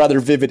rather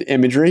vivid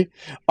imagery.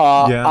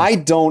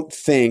 I don't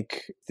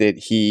think that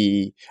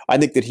I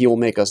think that he will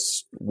make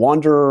us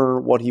wonder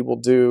what he will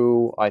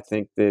do. I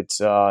think that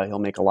he'll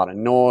make a lot of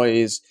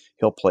noise.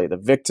 He'll play the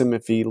victim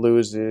if he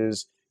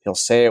loses. He'll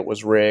say it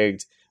was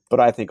rigged. But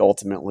I think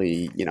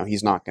ultimately,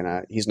 he's not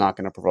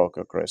gonna provoke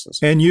a crisis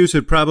and use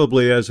it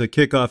probably as a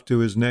kickoff to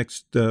his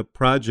next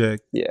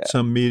project. As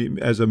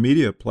a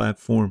media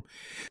platform.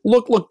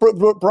 Look!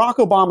 Barack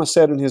Obama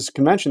said in his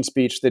convention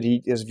speech that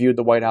he has viewed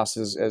the White House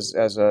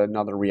as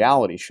another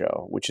reality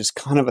show, which is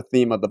kind of a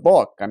theme of the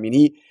book. I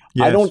mean,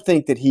 I don't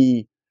think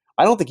he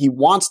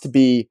wants to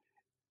be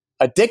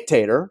a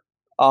dictator.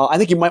 I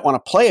think he might want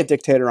to play a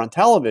dictator on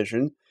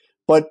television,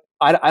 but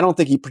I don't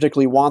think he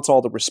particularly wants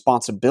all the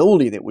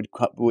responsibility that would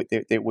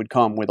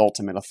come with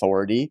ultimate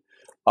authority.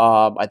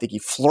 I think he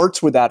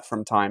flirts with that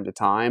from time to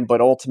time, but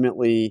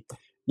ultimately,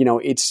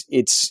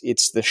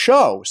 it's the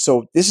show.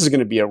 So this is going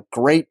to be a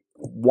great,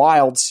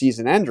 wild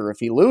season ender if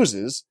he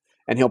loses,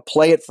 and he'll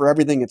play it for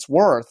everything it's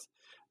worth.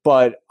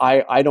 But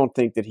I don't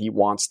think that he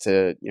wants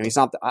to, he's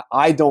not,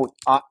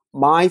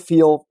 my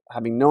feel,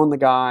 having known the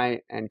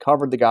guy and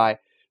covered the guy,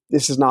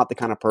 this is not the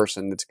kind of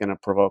person that's going to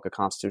provoke a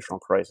constitutional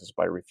crisis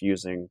by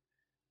refusing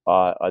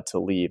to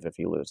leave if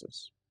he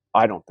loses.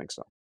 I don't think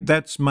so.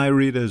 That's my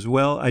read as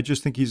well. I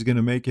just think he's going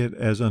to make it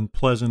as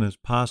unpleasant as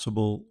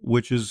possible,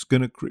 which is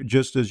going to,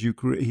 just as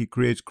he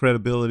creates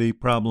credibility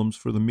problems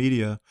for the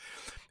media,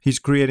 he's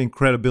creating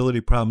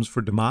credibility problems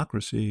for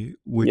democracy,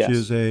 which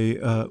is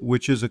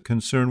a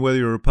concern, whether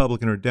you're a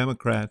Republican or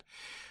Democrat.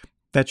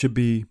 That should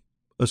be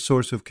a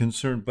source of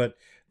concern. But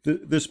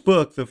this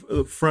book,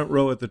 the Front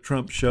Row at the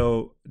Trump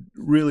Show,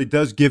 really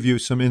does give you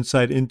some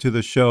insight into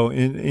the show,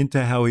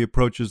 into how he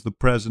approaches the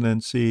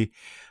presidency.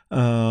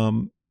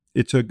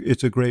 It's a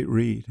great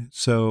read.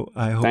 So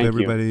I hope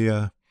everybody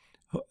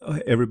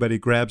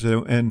grabs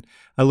it. And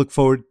I look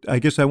forward. I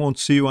guess I won't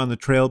see you on the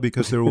trail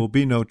because there will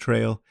be no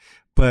trail.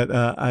 But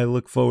I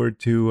look forward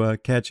to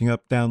catching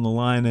up down the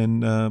line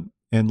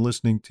and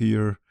listening to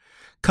your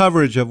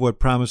coverage of what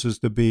promises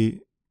to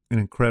be an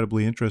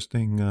incredibly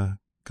interesting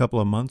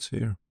couple of months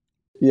here.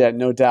 Yeah,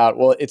 no doubt.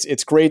 Well,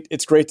 it's great.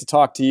 It's great to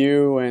talk to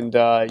you, and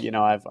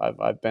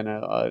I've been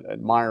an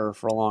admirer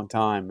for a long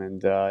time,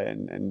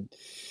 and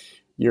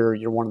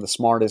you're one of the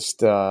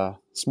smartest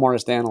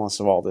analysts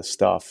of all this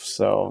stuff.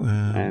 So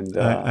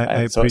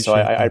I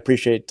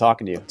appreciate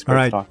talking to you. It's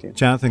great to talk to you,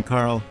 Jonathan,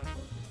 Karl.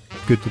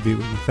 Good to be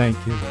with you. Thank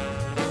you.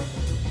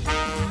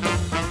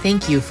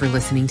 Thank you for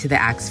listening to The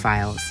Axe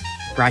Files,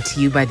 brought to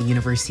you by the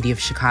University of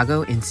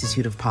Chicago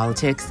Institute of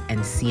Politics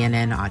and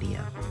CNN Audio.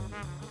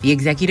 The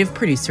executive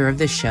producer of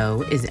the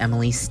show is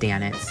Emily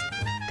Stanitz.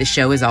 The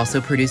show is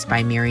also produced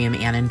by Miriam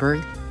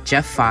Annenberg,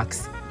 Jeff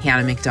Fox,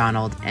 Hannah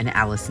McDonald, and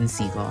Allison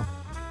Siegel.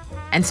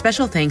 And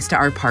special thanks to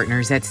our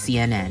partners at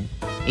CNN,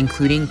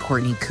 including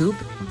Courtney Coop,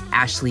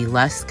 Ashley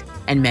Lusk,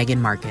 and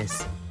Megan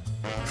Marcus.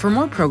 For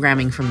more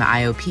programming from the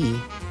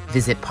IOP,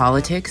 visit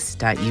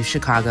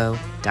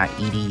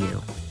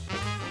politics.uchicago.edu.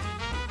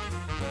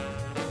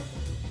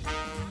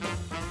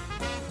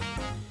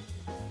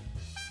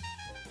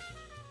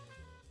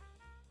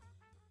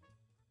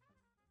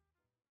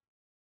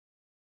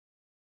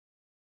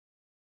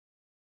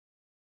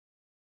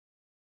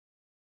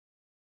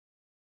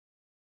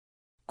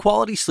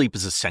 Quality sleep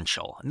is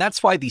essential, and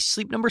that's why the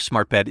Sleep Number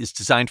Smart Bed is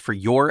designed for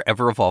your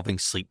ever-evolving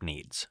sleep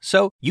needs.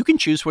 So you can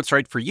choose what's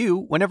right for you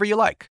whenever you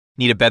like.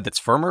 Need a bed that's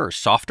firmer or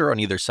softer on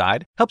either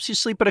side? Helps you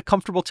sleep at a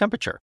comfortable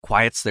temperature.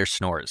 Quiets their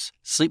snores.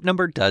 Sleep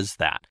Number does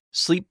that.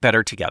 Sleep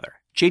better together.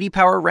 J.D.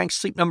 Power ranks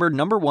Sleep Number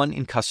 #1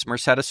 in customer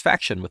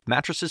satisfaction with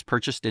mattresses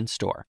purchased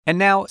in-store. And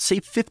now,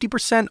 save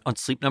 50% on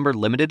Sleep Number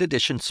limited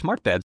edition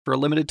smart beds for a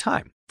limited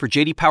time. For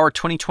J.D. Power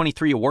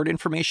 2023 award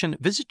information,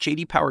 visit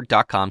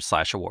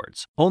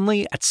jdpower.com/awards.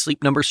 Only at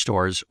Sleep Number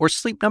stores or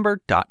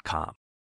sleepnumber.com.